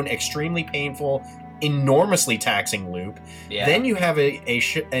her own extremely painful, enormously taxing loop. Yeah. Then you have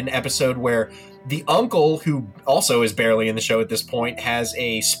an episode where the uncle, who also is barely in the show at this point, has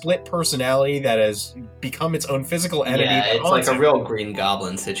a split personality that has become its own physical entity. Yeah, it's like a real Green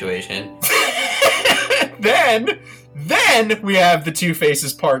Goblin situation. Then we have the Two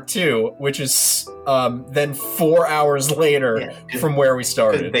Faces Part 2, which is then 4 hours later from where we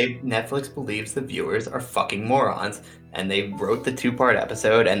started. Netflix believes the viewers are fucking morons, and they wrote the 2-part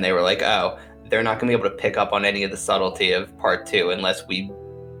episode, and they were like, oh, they're not going to be able to pick up on any of the subtlety of Part 2 unless we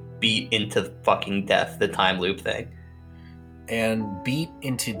beat into fucking death the time loop thing. And beat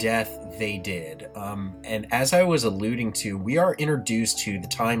into death they did. And as I was alluding to, we are introduced to the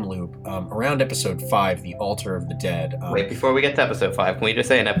time loop around episode 5, The Altar of the Dead. Wait, before we get to episode 5, can we just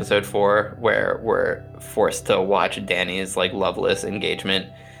say in episode 4, where we're forced to watch Danny's like loveless engagement,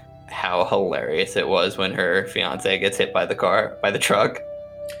 how hilarious it was when her fiance gets hit by the truck.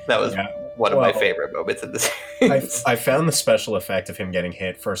 That was one of my favorite moments in the series. I found the special effect of him getting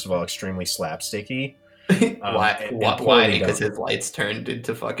hit, first of all, extremely slapsticky. Why? Because his lights turned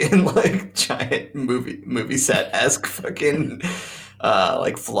into fucking like giant movie set-esque fucking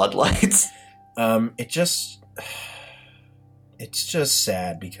like floodlights. It's just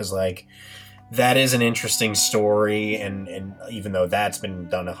sad because like that is an interesting story, and even though that's been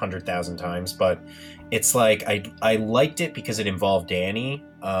done 100,000 times, but it's like I liked it because it involved Danny.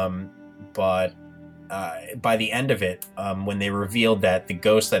 But by the end of it, when they revealed that the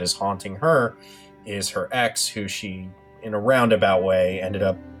ghost that is haunting her is her ex, who she, in a roundabout way, ended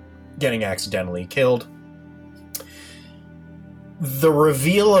up getting accidentally killed. The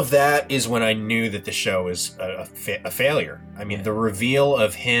reveal of that is when I knew that the show is a failure. I mean, the reveal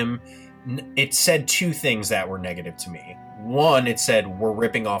of him, it said two things that were negative to me. One, it said, we're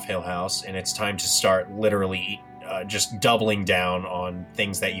ripping off Hill House, and it's time to start literally just doubling down on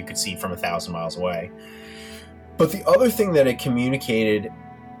things that you could see from 1,000 miles away. But the other thing that it communicated,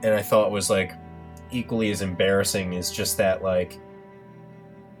 and I thought was like equally as embarrassing, is just that, like,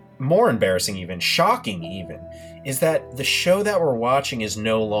 more embarrassing even, shocking even, is that the show that we're watching is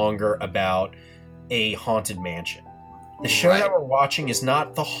no longer about a haunted mansion. The show that we're watching is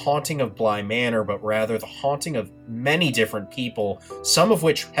not the haunting of Bly Manor, but rather the haunting of many different people, some of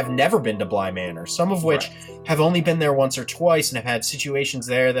which have never been to Bly Manor, some of which have only been there once or twice and have had situations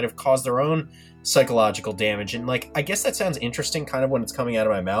there that have caused their own psychological damage. And, like, I guess that sounds interesting kind of when it's coming out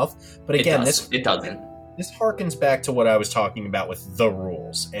of my mouth, but again, it doesn't. This harkens back to what I was talking about with the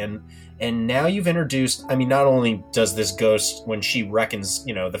rules. And now you've introduced, I mean, not only does this ghost, when she reckons,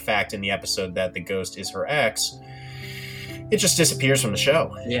 you know, the fact in the episode that the ghost is her ex, it just disappears from the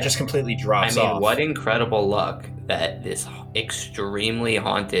show. Yeah. It just completely drops off. I mean, what incredible luck that this extremely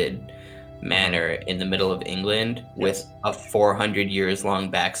haunted manor in the middle of England with a 400 years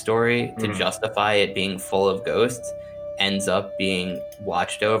long backstory to justify it being full of ghosts ends up being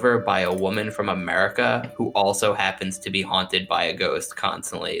watched over by a woman from America who also happens to be haunted by a ghost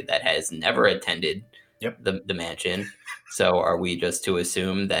constantly that has never attended the mansion. So are we just to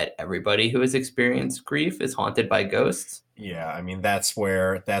assume that everybody who has experienced grief is haunted by ghosts? Yeah, I mean, that's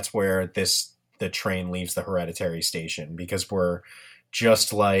where the train leaves the Hereditary station, because we're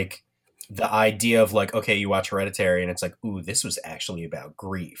just like the idea of like, okay, you watch Hereditary and it's like, ooh, this was actually about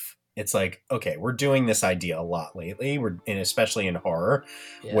grief. It's like, okay, we're doing this idea a lot lately. And especially in horror,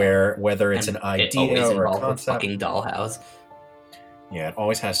 where whether it's an idea or a concept, a fucking dollhouse. Yeah, it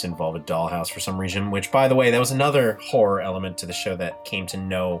always has to involve a dollhouse for some reason, which, by the way, that was another horror element to the show that came to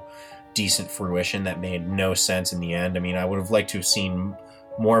no decent fruition, that made no sense in the end. I mean, I would have liked to have seen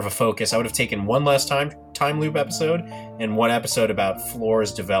more of a focus. I would have taken one last time loop episode and one episode about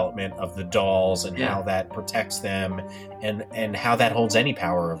Flora's development of the dolls and how that protects them and how that holds any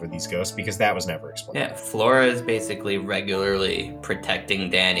power over these ghosts, because that was never explained. Yeah, Flora is basically regularly protecting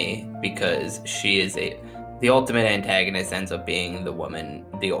Danny because she is the ultimate antagonist ends up being the woman,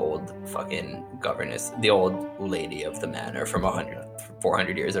 the old fucking governess, the old lady of the manor from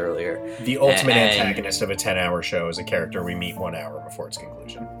 400 years earlier. The ultimate antagonist of a 10-hour show is a character we meet 1 hour before its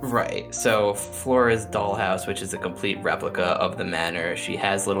conclusion. Right. So Flora's dollhouse, which is a complete replica of the manor, she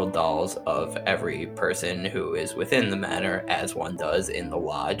has little dolls of every person who is within the manor, as one does in The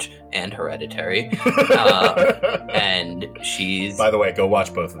Lodge and Hereditary. And she's... By the way, go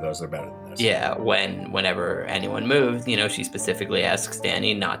watch both of those. They're better than this. Yeah, whenever anyone moves, you know, she specifically asks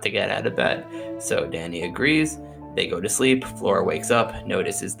Danny not to get out of bed. So Danny agrees, They go to sleep. Flora wakes up,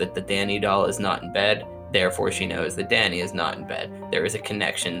 notices that the Danny doll is not in bed. Therefore, she knows that Danny is not in bed. There is a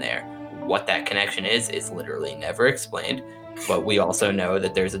connection there. What that connection is literally never explained. But we also know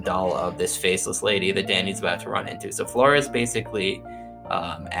that there's a doll of this faceless lady that Danny's about to run into. So Flora is basically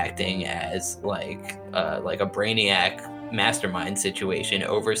acting as like a brainiac mastermind situation,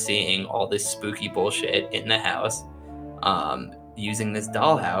 overseeing all this spooky bullshit in the house, using this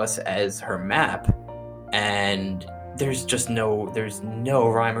dollhouse as her map. And there's no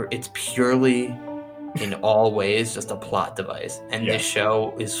rhyme or it's purely in all ways just a plot device. And this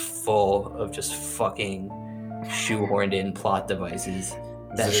show is full of just fucking shoehorned in plot devices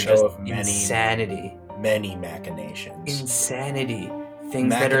that are just insanity. Many machinations. Insanity.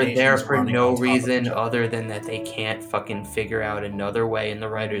 Things that are there for no reason other than that they can't fucking figure out another way in the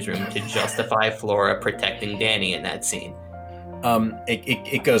writer's room to justify Flora protecting Danny in that scene.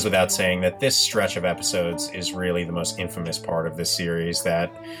 It goes without saying that this stretch of episodes is really the most infamous part of this series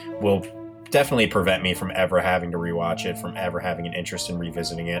that will definitely prevent me from ever having to rewatch it, from ever having an interest in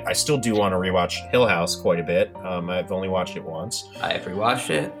revisiting it. I still do want to rewatch Hill House quite a bit. I've only watched it once. I have rewatched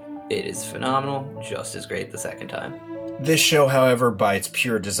it. It is phenomenal, just as great the second time. This show, however, by its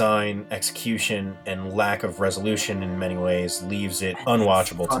pure design, execution, and lack of resolution in many ways, leaves it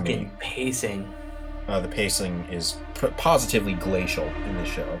unwatchable to me. Pacing. The pacing is positively glacial in this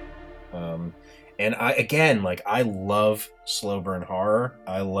show. And I love slow burn horror.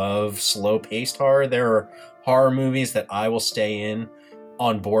 I love slow paced horror. There are horror movies that I will stay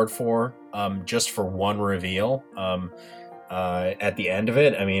on board for, just for one reveal. At the end of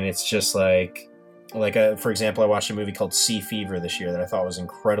it, I mean, it's just for example, I watched a movie called Sea Fever this year that I thought was an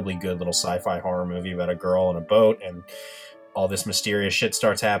incredibly good little sci-fi horror movie about a girl on a boat and all this mysterious shit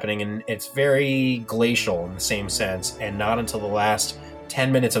starts happening, and it's very glacial in the same sense, and not until the last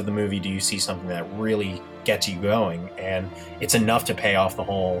 10 minutes of the movie do you see something that really gets you going, and it's enough to pay off the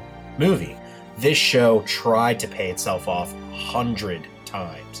whole movie. This show tried to pay itself off 100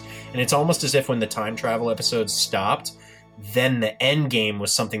 times, and it's almost as if when the time travel episodes stopped, then the end game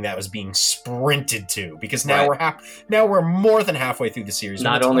was something that was being sprinted to, because now we're more than halfway through the series.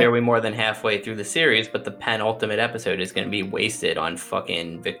 Not only are we more than halfway through the series, but the penultimate episode is going to be wasted on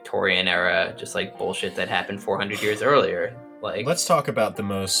fucking Victorian era, just like bullshit that happened 400 years earlier. Like, let's talk about the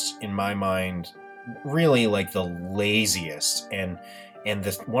most, in my mind, really like the laziest and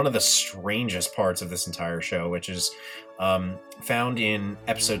one of the strangest parts of this entire show, which is found in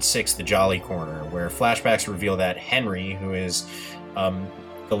episode 6, The Jolly Corner, where flashbacks reveal that Henry, who is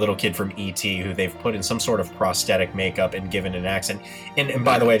the little kid from E.T., who they've put in some sort of prosthetic makeup and given an accent. And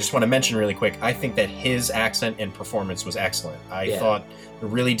by the way, I just want to mention really quick, I think that his accent and performance was excellent. I thought I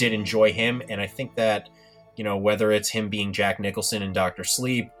really did enjoy him, and I think that, you know, whether it's him being Jack Nicholson in Dr.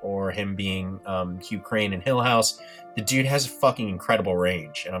 Sleep or him being Hugh Crane in Hill House, the dude has a fucking incredible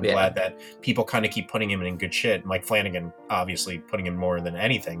range, and I'm glad that people kind of keep putting him in good shit. Mike Flanagan, obviously, putting him more than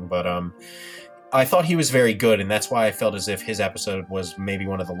anything, but I thought he was very good, and that's why I felt as if his episode was maybe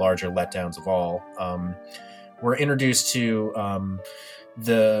one of the larger letdowns of all. We're introduced to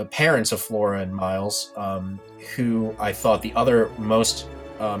the parents of Flora and Miles, who I thought the other most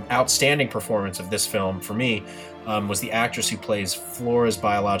outstanding performance of this film for me was the actress who plays Flora's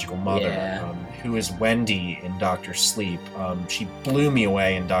biological mother, who is Wendy in Dr. Sleep. She blew me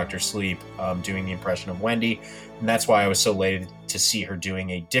away in Dr. Sleep doing the impression of Wendy, and that's why I was so elated to see her doing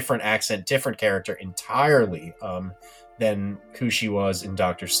a different accent, different character entirely than who she was in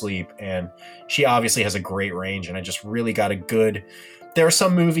Dr. Sleep. And she obviously has a great range, and I just really got a good... There are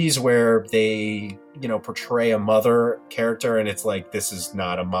some movies where they, you know, portray a mother character and it's like, this is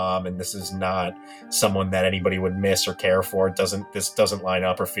not a mom and this is not someone that anybody would miss or care for. This doesn't line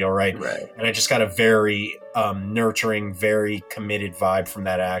up or feel right. And I just got a very nurturing, very committed vibe from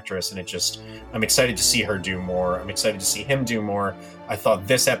that actress, and I'm excited to see her do more. I'm excited to see him do more. I thought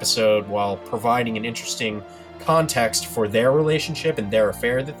this episode, while providing an interesting context for their relationship and their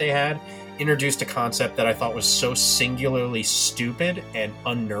affair that they had, introduced a concept that I thought was so singularly stupid and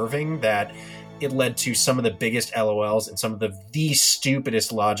unnerving that it led to some of the biggest LOLs and some of the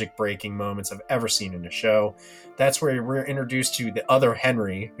stupidest logic-breaking moments I've ever seen in a show. That's where we're introduced to the other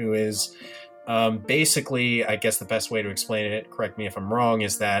Henry, who is basically, I guess the best way to explain it, correct me if I'm wrong,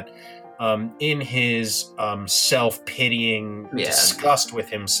 is that in his self-pitying disgust with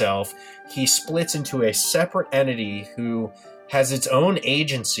himself, he splits into a separate entity who has its own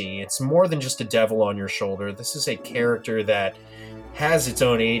agency. It's more than just a devil on your shoulder. This is a character that has its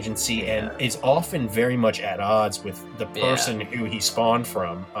own agency and is often very much at odds with the person who he spawned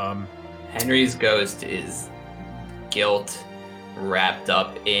from. Henry's ghost is guilt wrapped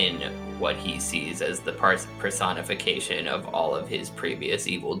up in what he sees as the personification of all of his previous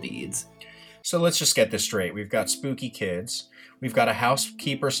evil deeds. So let's just get this straight. We've got spooky kids. We've got a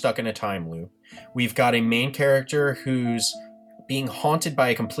housekeeper stuck in a time loop. We've got a main character who's being haunted by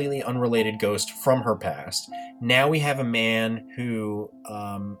a completely unrelated ghost from her past. Now we have a man who...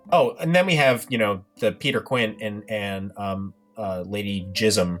 and then we have, the Peter Quint and Lady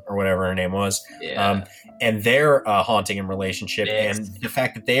Jism, or whatever her name was. Yeah. And their haunting and relationship. Yes. And the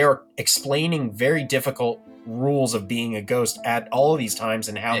fact that they are explaining very difficult rules of being a ghost at all of these times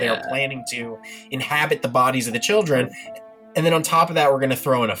and how they're planning to inhabit the bodies of the children. And then on top of that, we're going to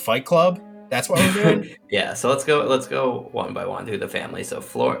throw in a fight club. That's what we're doing. Yeah, so let's go one by one through the family. So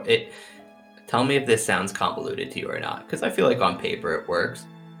tell me if this sounds convoluted to you or not, because I feel like on paper it works.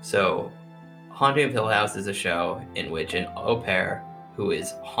 So Haunting of Hill House is a show in which an au pair who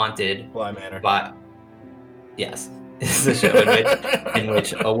is haunted Bly Manor. Yes, it's a show in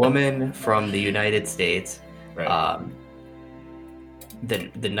which a woman from the United States, Right.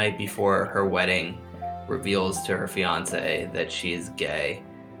 The night before her wedding, reveals to her fiance that she is gay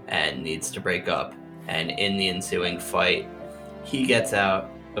and needs to break up. And in the ensuing fight, he gets out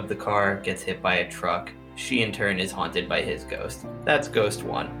of the car, gets hit by a truck. She in turn is haunted by his ghost. That's Ghost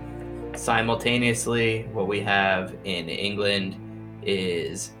 1. Simultaneously, what we have in England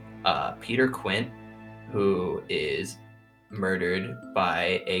is Peter Quint, who is murdered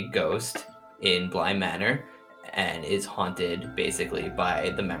by a ghost in Bly Manor and is haunted basically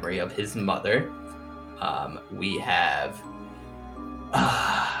by the memory of his mother. We have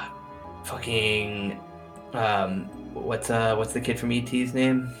what's the kid from E.T.'s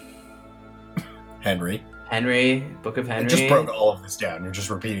name? Henry. Book of Henry. I just broke all of this down. You're just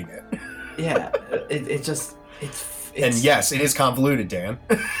repeating it. Yeah, it's and yes, it is convoluted, Dan.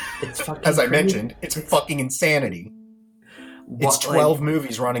 It's fucking as I crazy. mentioned, it's fucking insanity. It's 12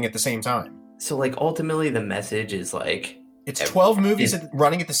 movies running at the same time. So like ultimately the message is like it's 12 movies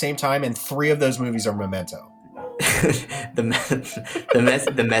running at the same time, and 3 of those movies are Memento.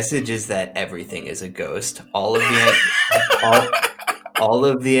 the message is that everything is a ghost. All of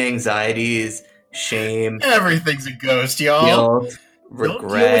the anxieties, shame, everything's a ghost, y'all. guilt, regret.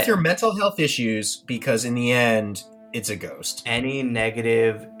 Don't deal with your mental health issues, because in the end, it's a ghost. Any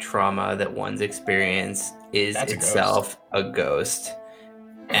negative trauma that one's experienced is itself a ghost.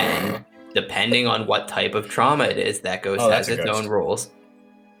 And depending on what type of trauma it is, that ghost has its own rules.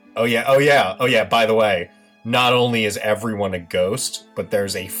 Oh yeah. By the way, not only is everyone a ghost, but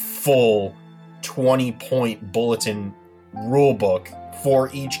there's a full 20-point bulletin rule book for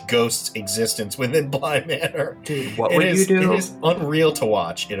each ghost's existence within Bly Manor. Dude, what would you do? It is unreal to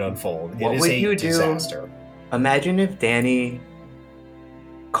watch it unfold. What it is would a you disaster. Do? Imagine if Dani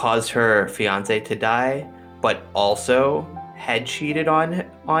caused her fiance to die, but also had cheated on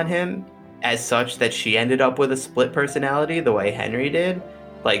him as such that she ended up with a split personality the way Henry did.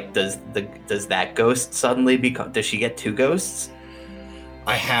 Like, does that ghost suddenly become... Does she get 2 ghosts?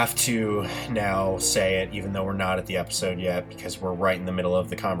 I have to now say it, even though we're not at the episode yet, because we're right in the middle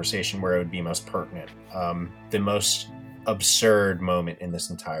of the conversation where it would be most pertinent. The most absurd moment in this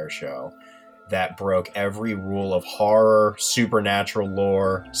entire show that broke every rule of horror, supernatural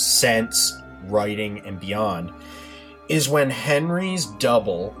lore, sense, writing, and beyond is when Henry's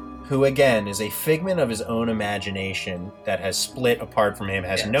double, who again is a figment of his own imagination that has split apart from him,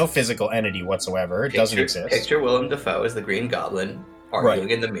 has no physical entity whatsoever. It doesn't exist. Picture Willem Dafoe as the Green Goblin arguing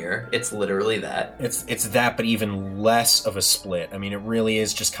in the mirror. It's literally that. It's that, but even less of a split. I mean, it really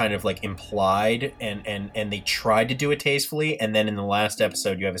is just kind of like implied, and they tried to do it tastefully, and then in the last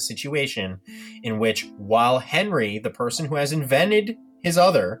episode you have a situation in which, while Henry, the person who has invented his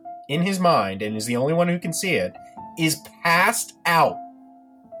other in his mind and is the only one who can see it, is passed out,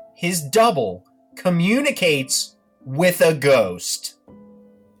 his double communicates with a ghost.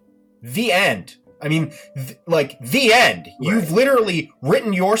 The end. I mean, the end. Right. You've literally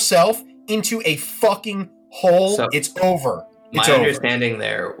written yourself into a fucking hole. So, it's over. My understanding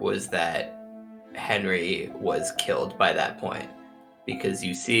there was that Henry was killed by that point, because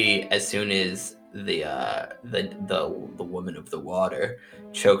you see, as soon as the woman of the water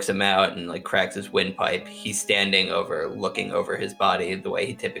chokes him out and like cracks his windpipe, he's standing over, looking over his body the way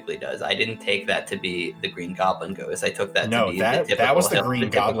he typically does. I didn't take that to be the Green Goblin ghost. I took that to be the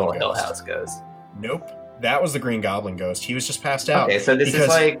typical Hill House ghost. Nope, that was the Green Goblin ghost. He was just passed out. Okay, so this is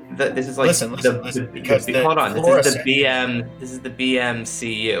like listen. Hold on, this is the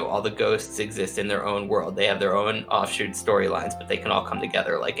BMCU. All the ghosts exist in their own world. They have their own offshoot storylines, but they can all come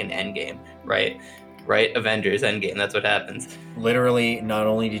together like in Endgame, right? Right? Avengers Endgame. That's what happens. Literally, not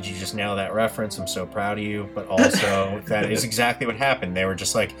only did you just nail that reference, I'm so proud of you, but also that is exactly what happened. They were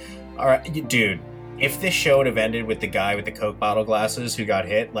just like, All right, dude. If this show would have ended with the guy with the Coke bottle glasses who got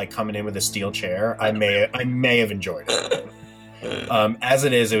hit, like coming in with a steel chair, I may have enjoyed it. As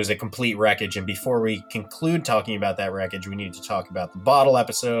it is, it was a complete wreckage. And before we conclude talking about that wreckage, we need to talk about the bottle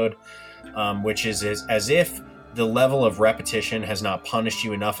episode, which is as if the level of repetition has not punished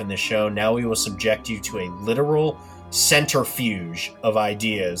you enough in this show. Now we will subject you to a literal centrifuge of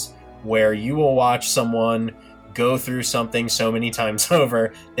ideas where you will watch someone go through something so many times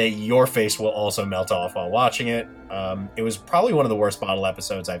over that your face will also melt off while watching it. It was probably one of the worst bottle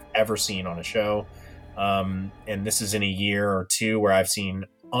episodes I've ever seen on a show. And this is in a year or two where I've seen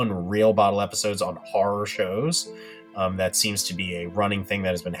unreal bottle episodes on horror shows. That seems to be a running thing that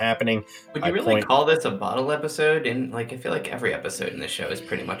has been happening. Would you really call this a bottle episode? And like, I feel like every episode in this show is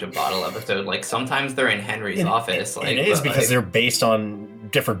pretty much a bottle episode. Like sometimes they're in Henry's office. Like, it is because they're based on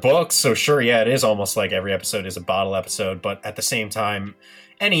different books. So sure, yeah, it is almost like every episode is a bottle episode. But at the same time,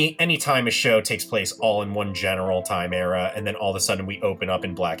 any time a show takes place all in one general time era, and then all of a sudden we open up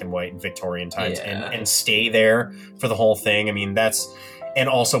in black and white and Victorian times and stay there for the whole thing. I mean, and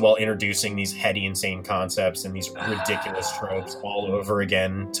also while introducing these heady, insane concepts and these ridiculous tropes all over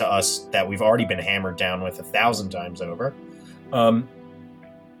again to us that we've already been hammered down with 1,000 times over.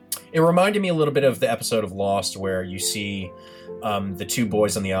 It reminded me a little bit of the episode of Lost where you see the two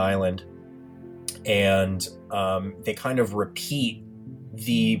boys on the island and they kind of repeat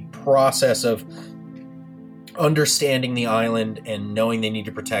the process of understanding the island and knowing they need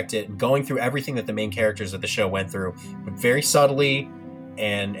to protect it and going through everything that the main characters of the show went through, but very subtly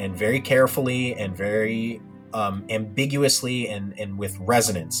and very carefully and very ambiguously and with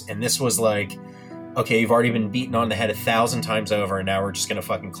resonance. And this was like, okay, you've already been beaten on the head 1,000 times over, and now we're just gonna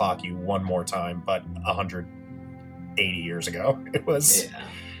fucking clock you one more time, but 180 years ago.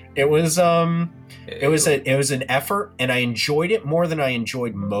 It was an effort, and I enjoyed it more than I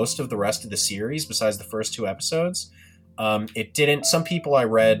enjoyed most of the rest of the series besides the first 2 episodes. Some people I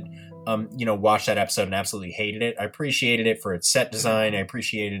read watched that episode and absolutely hated it. I appreciated it for its set design. I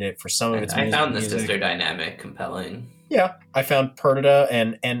appreciated it for some of its music. I found the sister dynamic compelling. Yeah, I found Perdita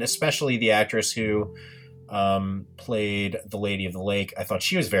and especially the actress who played the Lady of the Lake. I thought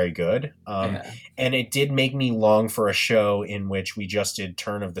she was very good. And it did make me long for a show in which we just did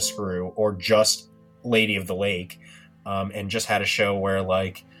Turn of the Screw or just Lady of the Lake, and just had a show where,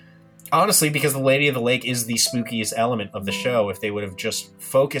 like, honestly, because the Lady of the Lake is the spookiest element of the show, if they would have just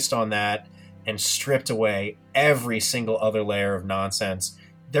focused on that and stripped away every single other layer of nonsense,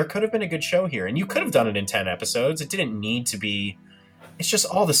 there could have been a good show here. And you could have done it in 10 episodes. It didn't need to be... It's just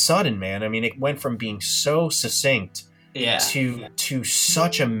all of a sudden, man. I mean, it went from being so succinct to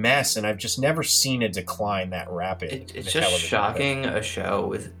such a mess, and I've just never seen a decline that rapid. It's just shocking a show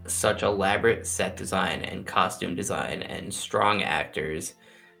with such elaborate set design and costume design and strong actors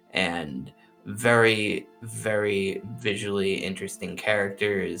and very, very visually interesting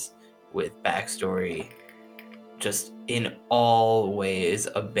characters with backstory, just in all ways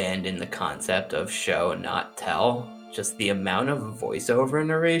abandon the concept of show, not tell. Just the amount of voiceover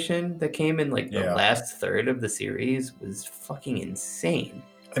narration that came in the last third of the series was fucking insane.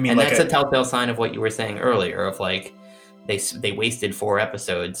 I mean, and that's a telltale sign of what you were saying earlier of like they wasted 4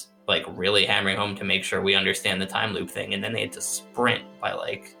 episodes like really hammering home to make sure we understand the time loop thing, and then they had to sprint by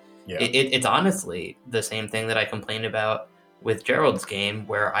like it's honestly the same thing that I complained about with Gerald's Game,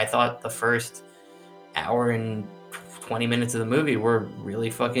 where I thought the first hour and 20 minutes of the movie were really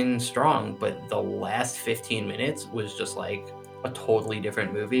fucking strong, but the last 15 minutes was just like a totally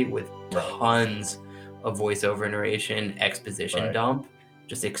different movie with tons of voiceover narration, exposition dump,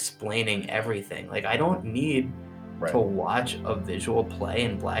 just explaining everything. Like, I don't need to watch a visual play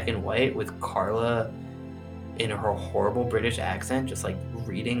in black and white with Carla in her horrible British accent, just like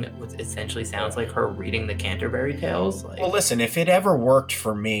reading what essentially sounds like her reading the Canterbury Tales. Like, well, listen, if it ever worked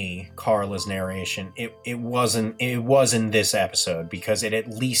for me, Carla's narration, it wasn't in this episode, because it at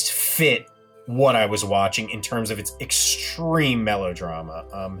least fit what I was watching in terms of its extreme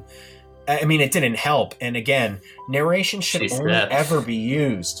melodrama. I mean, it didn't help. And again, narration should only ever be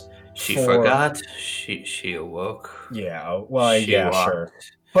used. She forgot. She awoke. Yeah. Well, sure.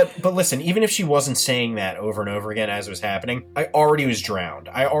 But listen, even if she wasn't saying that over and over again as it was happening, I already was drowned.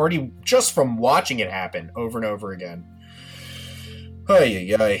 Just from watching it happen over and over again.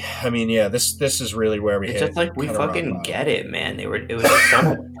 I mean, yeah, this is really where we hit. It's just like we fucking get it, man. It was so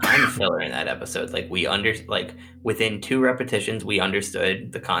much time filler in that episode. Like within 2 repetitions, we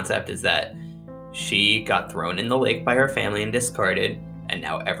understood the concept is that she got thrown in the lake by her family and discarded, and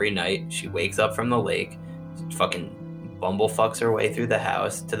now every night she wakes up from the lake, fucking bumblefucks her way through the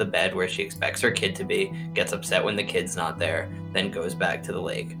house to the bed where she expects her kid to be, gets upset when the kid's not there, then goes back to the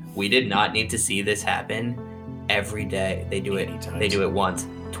lake. We did not need to see this happen every day. They do it. They do it once,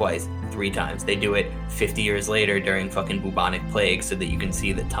 twice, 3 times. They do it 50 years later during fucking bubonic plague so that you can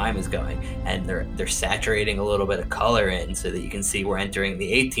see that time is going. And they're saturating a little bit of color in so that you can see we're entering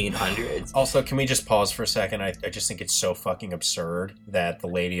the 1800s. Also, can we just pause for a second? I just think it's so fucking absurd that the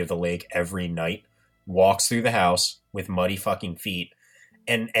Lady of the Lake every night walks through the house with muddy fucking feet.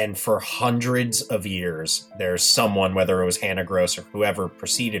 And for hundreds of years, there's someone, whether it was Hannah Gross or whoever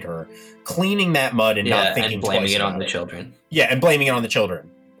preceded her, cleaning that mud and not thinking and blaming twice it on about the children. Yeah, and blaming it on the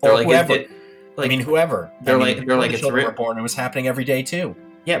children. They're Or like, whoever. Whoever. They're like, the it's children were born. It was happening every day too.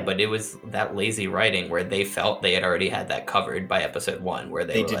 Yeah, but it was that lazy writing where they felt they had already had that covered by episode 1, where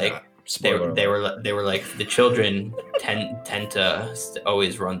they were like, they were like, the children tend to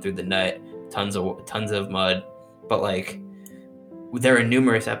always run through the night, tons of mud, but like, there are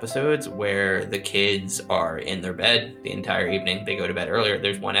numerous episodes where the kids are in their bed the entire evening. They go to bed earlier.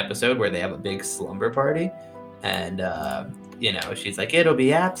 There's one episode where they have a big slumber party, and she's like, it'll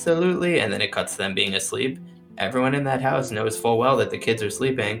be absolutely, and then it cuts to them being asleep. Everyone in that house knows full well that the kids are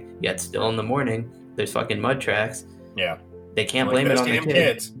sleeping, yet still in the morning there's fucking mud tracks. Yeah, they can't blame it on the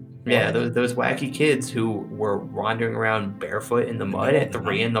kids. Yeah, those wacky kids who were wandering around barefoot in the mud at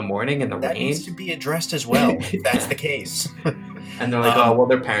 3 in the morning in the rain. That needs to be addressed as well, if that's the case. And they're like, oh, well,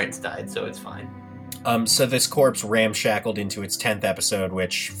 their parents died, so it's fine. So this corpse ramshackled into its 10th episode,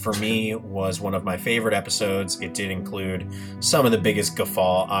 which for me was one of my favorite episodes. It did include some of the biggest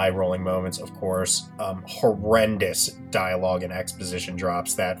guffaw, eye-rolling moments, of course. Horrendous dialogue and exposition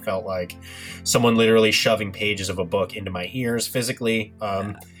drops that felt like someone literally shoving pages of a book into my ears physically.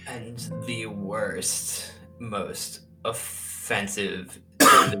 And the worst, most offensive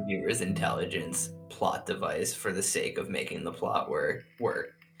to the viewer's intelligence plot device for the sake of making the plot work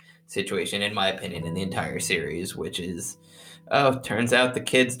situation, in my opinion, in the entire series, which is, turns out the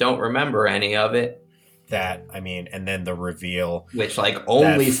kids don't remember any of it. And then the reveal. Which,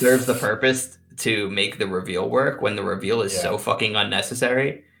 only serves the purpose to make the reveal work when the reveal is so fucking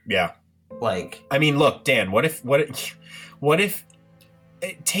unnecessary. Yeah. Look, Dan, what if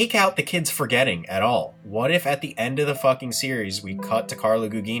take out the kids forgetting at all? What if at the end of the fucking series we cut to Carla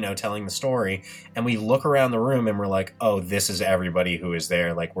Gugino telling the story and we look around the room and we're like, oh, this is everybody who is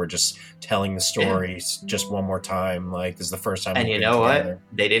there. Like, we're just telling the story just one more time. Like, this is the first time. And you know what?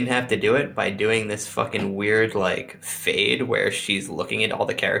 They didn't have to do it by doing this fucking weird fade where she's looking at all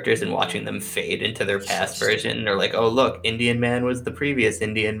the characters and watching them fade into their past version. They're like, oh, look, Indian Man was the previous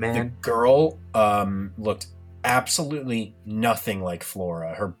Indian Man. The girl looked absolutely nothing like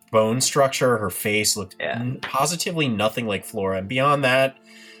Flora. Her bone structure, her face looked positively nothing like Flora. And beyond that,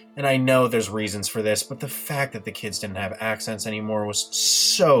 and I know there's reasons for this, but the fact that the kids didn't have accents anymore was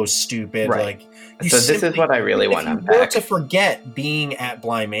so stupid. Right. So this is what I really want to unpack. To forget being at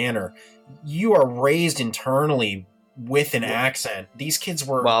Bly Manor, you are raised internally with an accent. These kids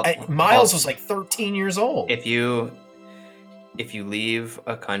were... Miles was 13 years old. If you leave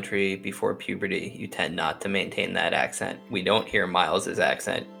a country before puberty, you tend not to maintain that accent. We don't hear Miles's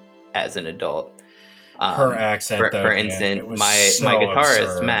accent as an adult. Her accent, for instance, my guitarist,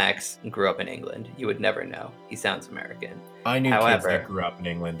 absurd. Max, grew up in England. You would never know. He sounds American. I knew kids that grew up in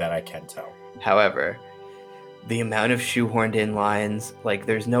England that I can tell. However, the amount of shoehorned in lines,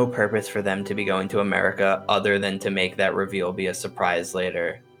 there's no purpose for them to be going to America other than to make that reveal be a surprise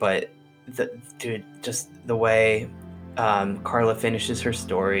later. But, just the way... Carla finishes her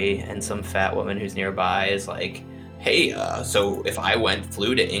story and some fat woman who's nearby is like, hey, so if I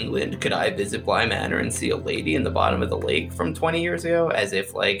flew to England, could I visit Bly Manor and see a lady in the bottom of the lake from 20 years ago? As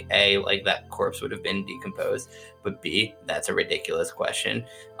if A, that corpse would have been decomposed, but B, that's a ridiculous question.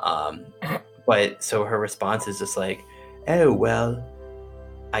 But so her response is just oh, well,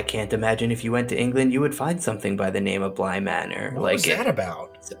 I can't imagine if you went to England, you would find something by the name of Bly Manor. What was that about?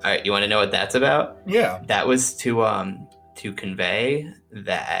 All right, you want to know what that's about? Yeah. That was to convey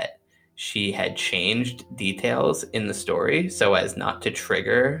that she had changed details in the story so as not to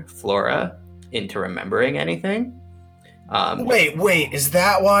trigger Flora into remembering anything. Wait, is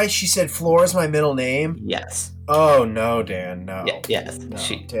that why she said Flora's my middle name? Yes. Oh, no, Dan, no. Yes. No,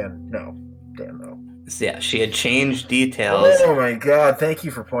 Dan, no. Yeah, she had changed details. Oh my god, thank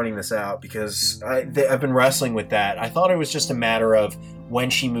you for pointing this out, because I've been wrestling with that. I thought it was just a matter of when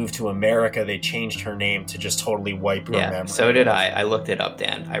she moved to America, they changed her name to just totally wipe her memory. So did I. I looked it up,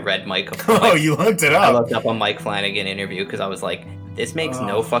 Dan. I read Mike. Oh, you looked it up? I looked up a Mike Flanagan interview because I was like, this makes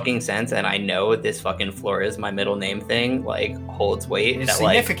no fucking sense, and I know this fucking Flora is my middle name thing, like, holds weight. It's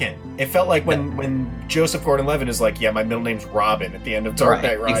significant. It felt like when Joseph Gordon-Levitt is like, yeah, my middle name's Robin at the end of Dark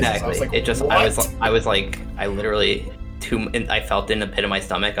Knight Rises. Exactly. I was like, it just, what? I was like, I literally, I felt in the pit of my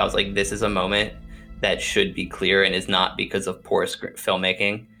stomach. I was like, this is a moment that should be clear and is not because of poor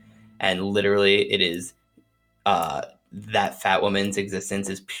filmmaking. And literally, it is, that fat woman's existence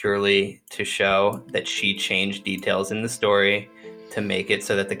is purely to show that she changed details in the story to make it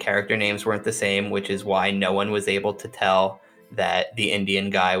so that the character names weren't the same, which is why no one was able to tell that the Indian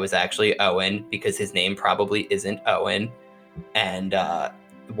guy was actually Owen, because his name probably isn't Owen, and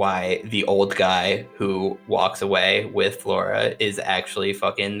why the old guy who walks away with Flora is actually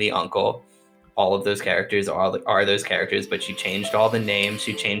fucking the uncle. All of those characters are those characters, but she changed all the names.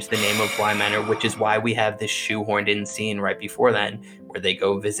 She changed the name of Bly Manor, which is why we have this shoehorned in scene right before then, where they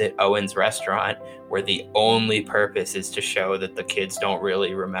go visit Owen's restaurant, where the only purpose is to show that the kids don't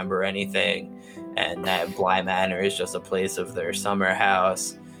really remember anything, and that Bly Manor is just a place of their summer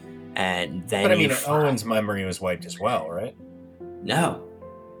house. And then, but I mean, Owen's memory was wiped as well, right? No.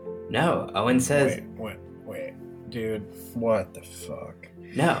 Owen says, wait, dude, what the fuck?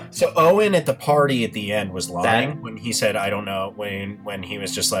 No. So Owen at the party at the end was lying when he said, I don't know, when he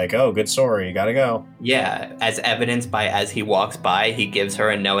was just like, oh, good story, you gotta go. Yeah, as evidenced by as he walks by, he gives her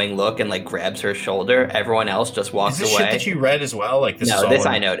a knowing look and like grabs her shoulder. Everyone else just walks away. Is this shit that you read as well? Like,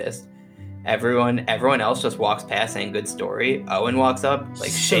 I noticed. Everyone else just walks past saying good story. Owen walks up,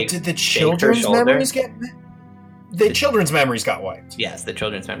 like, shakes her shoulder. Did the children's memories get... The children's memories got wiped. Yes, the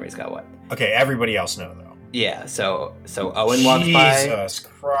children's memories got wiped. Okay, everybody else know though. Yeah, so Owen walks by. Jesus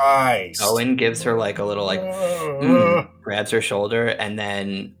Christ. Owen gives her like a little like grabs her shoulder, and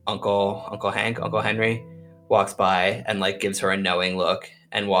then Uncle Henry walks by and like gives her a knowing look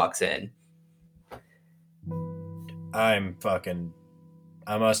and walks in. I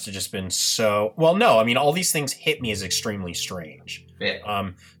must have just been so... Well, no, I mean, all these things hit me as extremely strange.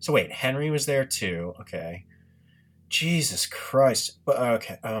 Yeah. So wait, Henry was there too. Okay. Jesus Christ. But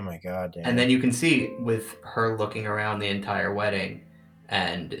okay. Oh my God. Damn. And then you can see with her looking around the entire wedding,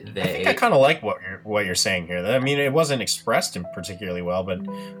 and I think I kind of like what you're saying here. I mean, it wasn't expressed particularly well, but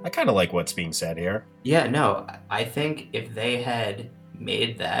I kind of like what's being said here. Yeah, no, I think if they had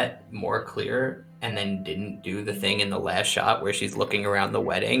made that more clear and then didn't do the thing in the last shot where she's looking around the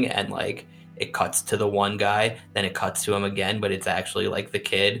wedding and like it cuts to the one guy, then it cuts to him again, but it's actually like the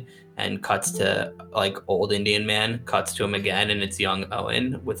kid, and cuts to like old Indian man, cuts to him again, and it's young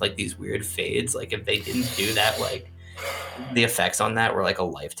Owen with like these weird fades. Like if they didn't do that, like the effects on that were like a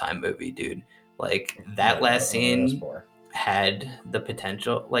Lifetime movie, dude. Like that last scene had the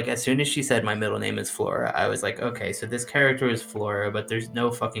potential. Like as soon as she said my middle name is Flora, I was like, okay, so this character is Flora, but there's no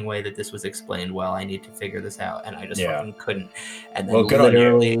fucking way that this was explained well. I need to figure this out, and I just fucking couldn't. And then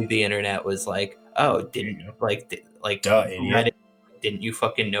literally the internet was like, oh, didn't didn't you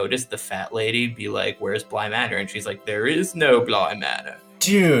fucking notice the fat lady be like, where's Bly Manor? And she's like, there is no Bly Manor.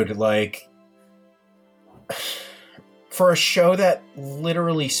 Dude, like, for a show that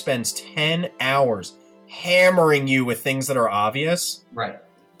literally spends 10 hours hammering you with things that are obvious, right,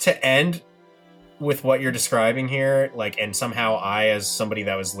 to end with what you're describing here, like, and somehow I, as somebody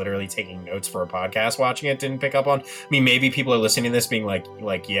that was literally taking notes for a podcast watching it, didn't pick up on. I mean, maybe people are listening to this being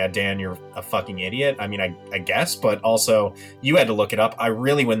like, yeah, Dan, you're a fucking idiot. I mean, I guess, but also you had to look it up. I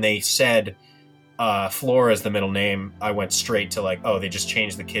really, when they said Flora is the middle name, I went straight to like, oh, they just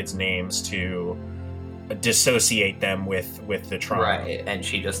changed the kids' names to dissociate them with the trauma. Right, and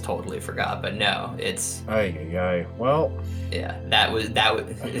she just totally forgot. But no, it's well, yeah, that was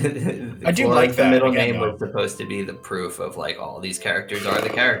I do like that. The middle name was supposed to be the proof of like all these characters are the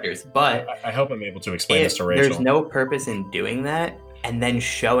characters, but I hope I'm able to explain this to Rachel. There's no purpose in doing that and then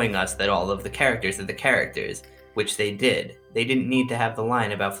showing us that all of the characters are the characters, which they did. They didn't need to have the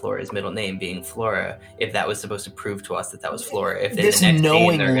line about Flora's middle name being Flora if that was supposed to prove to us that that was Flora. If this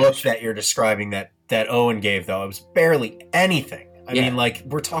knowing look that you're describing that Owen gave, though, it was barely anything. I mean, like,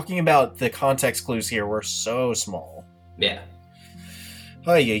 we're talking about the context clues here were so small. Yeah.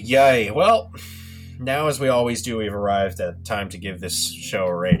 Ay. Well, now, as we always do, we've arrived at time to give this show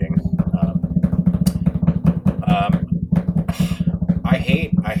a rating.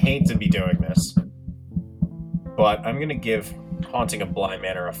 I hate to be doing this, but I'm going to give Haunting of Bly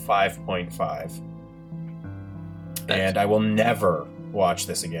Manor a 5.5. And I will never watch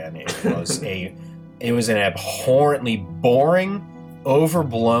this again. It was an abhorrently boring,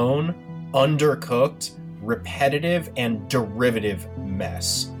 overblown, undercooked, repetitive, and derivative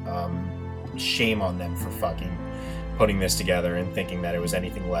mess. Shame on them for fucking putting this together and thinking that it was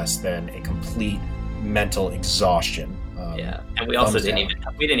anything less than a complete mental exhaustion. And we also didn't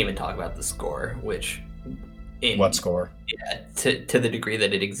even talk about the score, which what score? Yeah, to the degree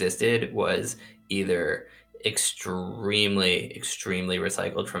that it existed was either extremely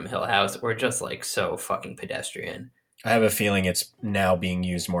recycled from Hill House or just like so fucking pedestrian. I have a feeling it's now being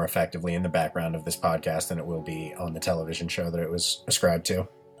used more effectively in the background of this podcast than it will be on the television show that it was ascribed to.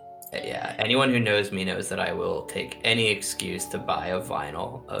 Yeah, anyone who knows me knows that I will take any excuse to buy a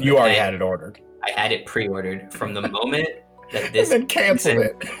vinyl. You already had it ordered. I had it pre-ordered from the moment that this and then canceled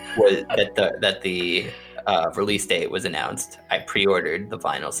it. Was that the release date was announced. I pre-ordered the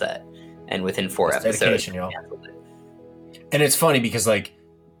vinyl set, and within 4 episodes, I canceled it. And it's funny because like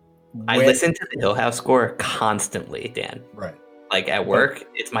I listen to the Hill House score constantly, Dan. Right. Like at work,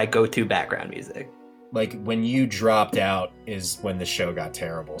 it's my go-to background music. Like when you dropped out is when the show got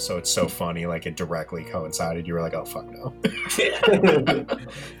terrible. So it's so funny. Like it directly coincided. You were like, oh, fuck no.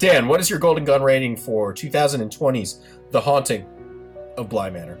 Dan, what is your Golden Gun rating for 2020's The Haunting of Bly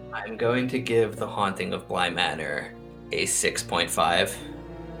Manor? I'm going to give The Haunting of Bly Manor a 6.5.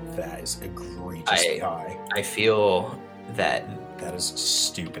 That is egregiously high. I feel that is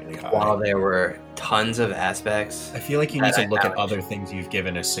stupidly high. While there were tons of aspects, I feel like you need to look at other things you've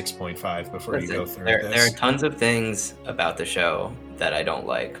given a 6.5 before you go through this. There are tons of things about the show that I don't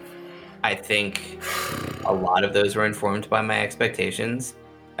like. I think a lot of those were informed by my expectations.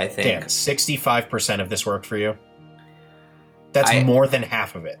 I think. Damn, 65% of this worked for you? That's more than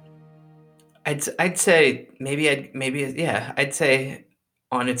half of it. I'd say I'd say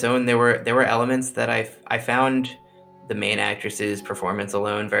on its own there were elements that I found the main actress's performance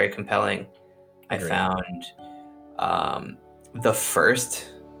alone very compelling. I found the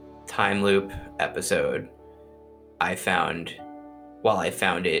first time loop episode, while I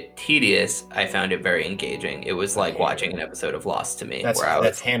found it tedious, I found it very engaging. It was like watching an episode of Lost to me.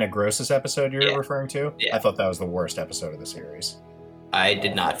 That's Hannah Gross's episode you're referring to? Yeah. I thought that was the worst episode of the series. I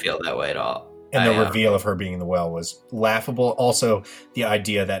did not feel that way at all. And the reveal of her being in the well was laughable. Also, the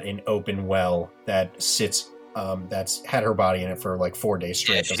idea that an open well that sits that's had her body in it for like 4 days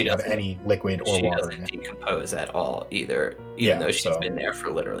straight doesn't have any liquid or water in it. She doesn't decompose at all either, even though she's been there for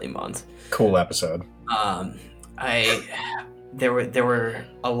literally months. Cool episode. There were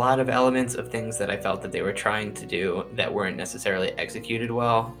a lot of elements of things that I felt that they were trying to do that weren't necessarily executed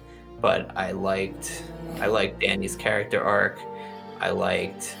well, but I liked Danny's character arc. I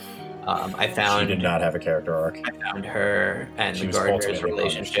found she did not have a character arc. I found her and the Gardner's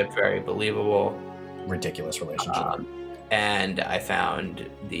relationship very believable. Ridiculous relationship. And I found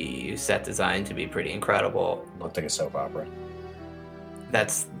the set design to be pretty incredible. Looked like a soap opera.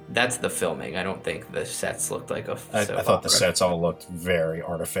 That's the filming. I don't think the sets looked like a soap opera. I thought the sets all looked very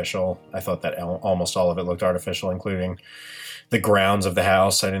artificial. I thought that almost all of it looked artificial, including the grounds of the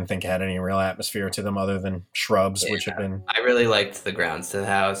house. I didn't think had any real atmosphere to them other than shrubs, which have been... I really liked the grounds to the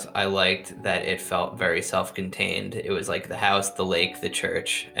house. I liked that it felt very self-contained. It was like the house, the lake, the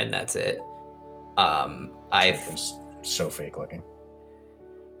church, and that's it. It's so fake looking.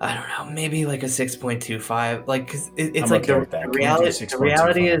 I don't know, maybe like a 6.25. Like, cause it's I'm like okay with that. The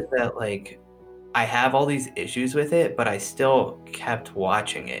reality is that like I have all these issues with it, but I still kept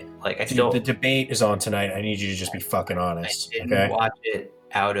watching it. Like the debate is on tonight. I need you to just be fucking honest. I didn't watch it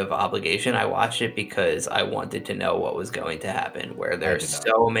out of obligation. I watched it because I wanted to know what was going to happen. Where there's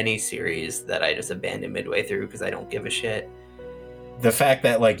so many series that I just abandoned midway through because I don't give a shit. The fact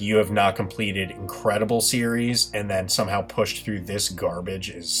that like you have not completed incredible series and then somehow pushed through this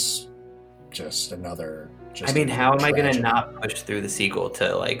garbage is just another. I mean, how am I going to not push through the sequel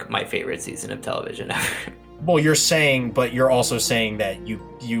to like my favorite season of television ever? Well, you're saying, but you're also saying that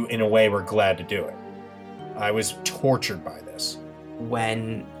you in a way were glad to do it. I was tortured by this.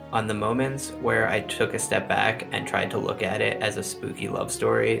 When on the moments where I took a step back and tried to look at it as a spooky love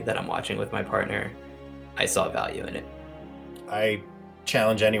story that I'm watching with my partner, I saw value in it. I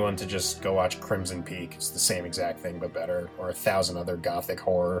challenge anyone to just go watch Crimson Peak. It's the same exact thing, but better. Or 1,000 other gothic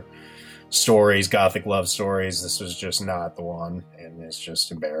horror stories, gothic love stories. This was just not the one, and it's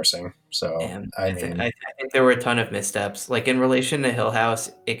just embarrassing. So, I think there were a ton of missteps. Like, in relation to Hill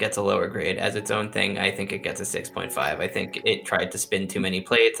House, it gets a lower grade. As its own thing, I think it gets a 6.5. I think it tried to spin too many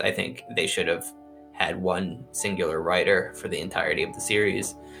plates. I think they should have had one singular writer for the entirety of the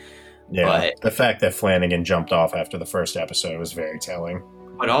series. Yeah, but the fact that Flanagan jumped off after the first episode was very telling.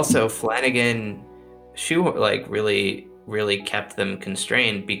 But also, Flanagan, really kept them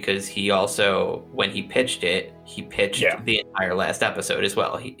constrained because he also, when he pitched the entire last episode as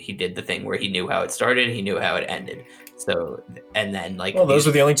well. He did the thing where he knew how it started, he knew how it ended. So, and then like... Well, those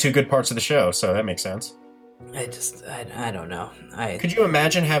were the only two good parts of the show, so that makes sense. I don't know. Could you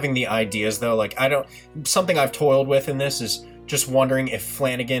imagine having the ideas though? Like, something I've toiled with in this is just wondering if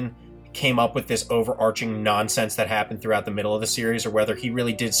Flanagan came up with this overarching nonsense that happened throughout the middle of the series, or whether he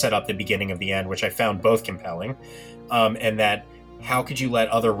really did set up the beginning of the end, which I found both compelling. And that, how could you let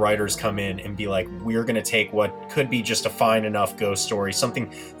other writers come in and be like, we're going to take what could be just a fine enough ghost story,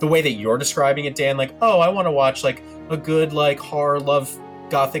 something the way that you're describing it, Dan, like, oh, I want to watch like a good like horror love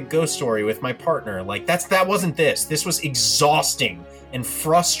gothic ghost story with my partner. Like, that wasn't this. This was exhausting and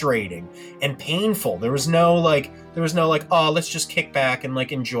frustrating and painful. There was no like, oh, let's just kick back and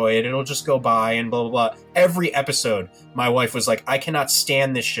like enjoy it. It'll just go by and blah, blah, blah. Every episode, my wife was like, I cannot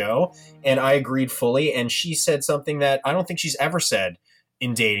stand this show. And I agreed fully. And she said something that I don't think she's ever said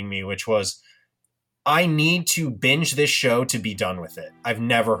in dating me, which was, I need to binge this show to be done with it. I've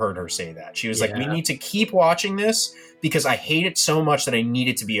never heard her say that. She was like, we need to keep watching this because I hate it so much that I need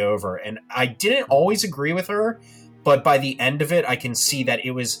it to be over. And I didn't always agree with her, but by the end of it, I can see that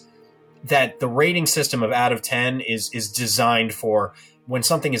it was that the rating system of out of 10 is designed for when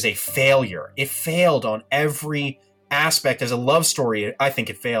something is a failure. It failed on every aspect. As a love story, I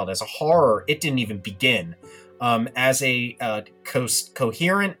think it failed. As a horror, it didn't even begin. As a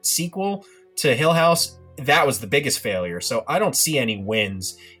coherent sequel to Hill House, that was the biggest failure. So I don't see any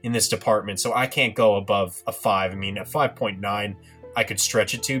wins in this department. So I can't go above a 5. I mean, a 5.9 I could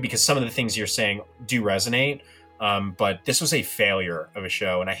stretch it to, because some of the things you're saying do resonate. But this was a failure of a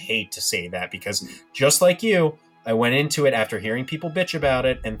show, and I hate to say that, because just like you, I went into it after hearing people bitch about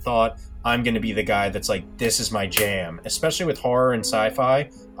it and thought, I'm going to be the guy that's like, this is my jam. Especially with horror and sci-fi,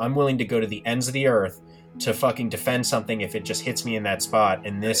 I'm willing to go to the ends of the earth to fucking defend something if it just hits me in that spot,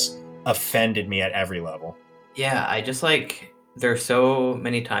 and this offended me at every level. Yeah, I just like, there's so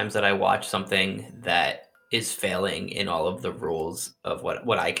many times that I watch something that is failing in all of the rules of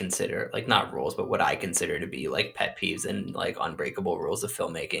what I consider, like, not rules, but what I consider to be like pet peeves and like unbreakable rules of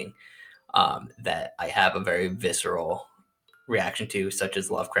filmmaking, that I have a very visceral reaction to, such as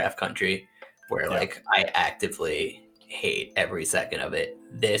Lovecraft Country, where like I actively hate every second of it.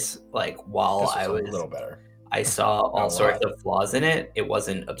 This, like, while I was a little better, I saw all sorts of flaws in it, it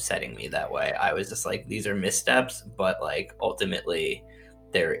wasn't upsetting me that way. I was just like, these are missteps, but like ultimately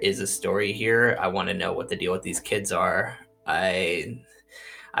there is a story here. I want to know what the deal with these kids are. A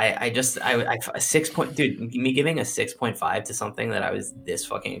 6 point, dude, me giving a 6.5 to something that I was this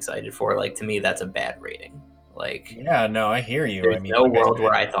fucking excited for, like, to me, that's a bad rating. Like, yeah, no, I hear you. There's I mean, no world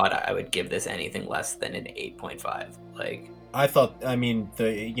where I thought I would give this anything less than an 8.5. Like, I thought, I mean,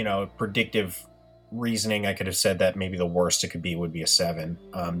 the, predictive reasoning, I could have said that maybe the worst it could be would be a 7.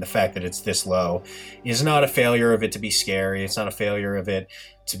 The fact that it's this low is not a failure of it to be scary. It's not a failure of it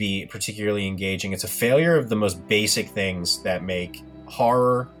to be particularly engaging. It's a failure of the most basic things that make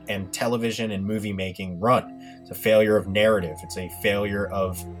horror and television and movie making run. It's a failure of narrative. It's a failure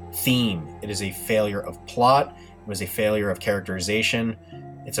of theme. It is a failure of plot. It was a failure of characterization.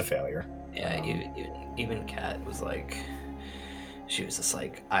 It's a failure. Yeah, even Kat was like, she was just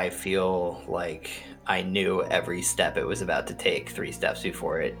like, I feel like I knew every step it was about to take 3 steps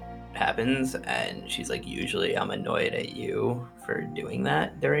before it happens. And she's like, usually I'm annoyed at you for doing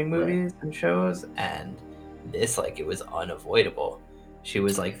that during movies and shows. And this, like, it was unavoidable. She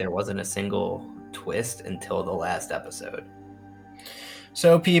was like, there wasn't a single twist until the last episode.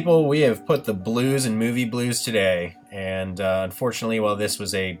 So, people, we have put the blues in movie blues today. And unfortunately, while this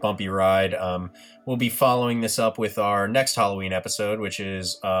was a bumpy ride, we'll be following this up with our next Halloween episode, which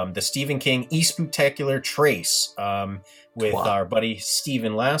is the Stephen King E-Spooktacular Trace with our buddy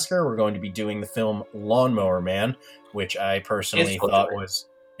Stephen Lasker. We're going to be doing the film Lawnmower Man, which I personally thought was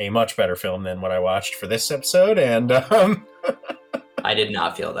a much better film than what I watched for this episode. And I did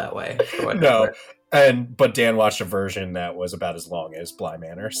not feel that way. No. But Dan watched a version that was about as long as Bly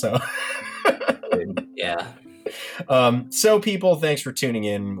Manor, so yeah. So, people, thanks for tuning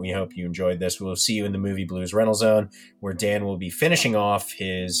in. We hope you enjoyed this. We'll see you in the Movie Blues Rental Zone, where Dan will be finishing off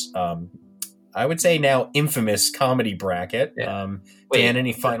his, I would say now infamous comedy bracket. Yeah. Dan,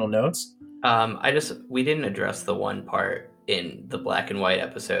 any final notes? We didn't address the one part in the black and white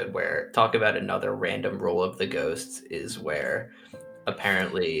episode where talk about another random rule of the ghosts is where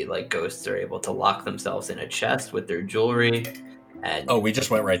apparently, like, ghosts are able to lock themselves in a chest with their jewelry. And we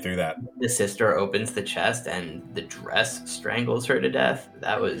just went right through that. The sister opens the chest and the dress strangles her to death.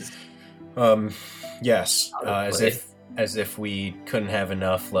 That was yes, as if as if we couldn't have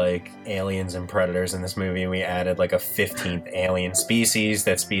enough like aliens and predators in this movie, we added like a 15th alien species.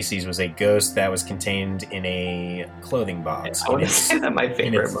 That species was a ghost that was contained in a clothing box. I want to say that my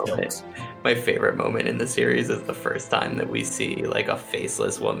favorite moment in the series is the first time that we see like a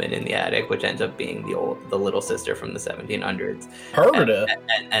faceless woman in the attic, which ends up being the little sister from the 1700s.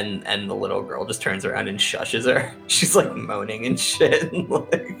 And the little girl just turns around and shushes her. She's like moaning and shit.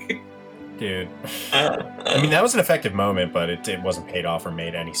 Like, dude, I mean, that was an effective moment, but it wasn't paid off or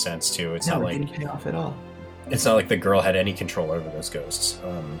made any sense too. It's not like it didn't pay off at all. It's not like the girl had any control over those ghosts.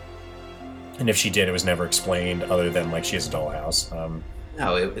 And if she did, it was never explained other than like she has a dollhouse.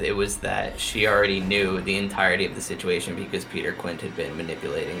 No, it was that she already knew the entirety of the situation because Peter Quint had been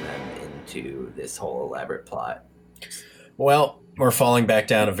manipulating them into this whole elaborate plot. Well, we're falling back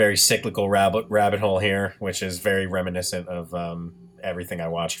down a very cyclical rabbit hole here, which is very reminiscent of everything I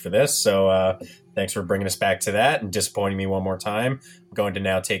watched for this. So thanks for bringing us back to that and disappointing me one more time. I'm going to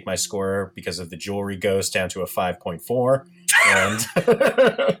now take my score because of the jewelry ghost down to a 5.4. And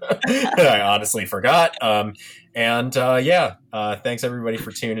I honestly forgot. Thanks everybody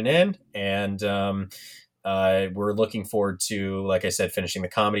for tuning in. And we're looking forward to, like I said, finishing the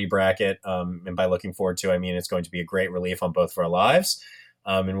comedy bracket. And by looking forward to, I mean it's going to be a great relief on both of our lives.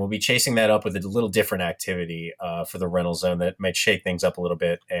 And we'll be chasing that up with a little different activity for the rental zone that might shake things up a little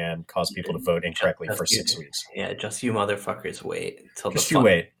bit and cause people to vote incorrectly for 6 weeks. Yeah, just you motherfuckers wait till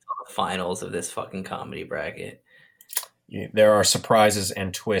the finals of this fucking comedy bracket. There are surprises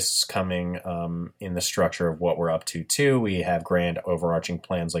and twists coming in the structure of what we're up to, too. We have grand overarching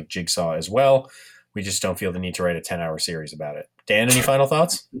plans like Jigsaw as well. We just don't feel the need to write a 10-hour series about it. Dan, any final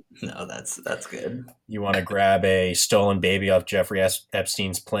thoughts? No, that's good. You want to grab a stolen baby off Jeffrey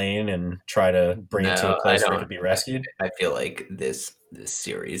Epstein's plane and try to bring it to a place where it could be rescued? I feel like this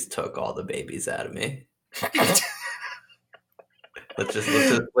series took all the babies out of me. Let's just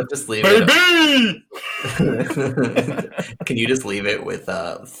leave it. Can you just leave it with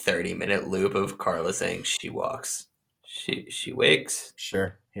a 30-minute loop of Carla saying she walks, she wakes.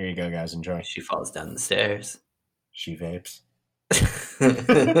 Sure. Here you go, guys. Enjoy. She falls down the stairs. She vapes.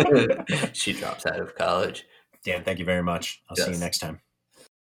 She drops out of college. Dan, thank you very much. I'll see you next time.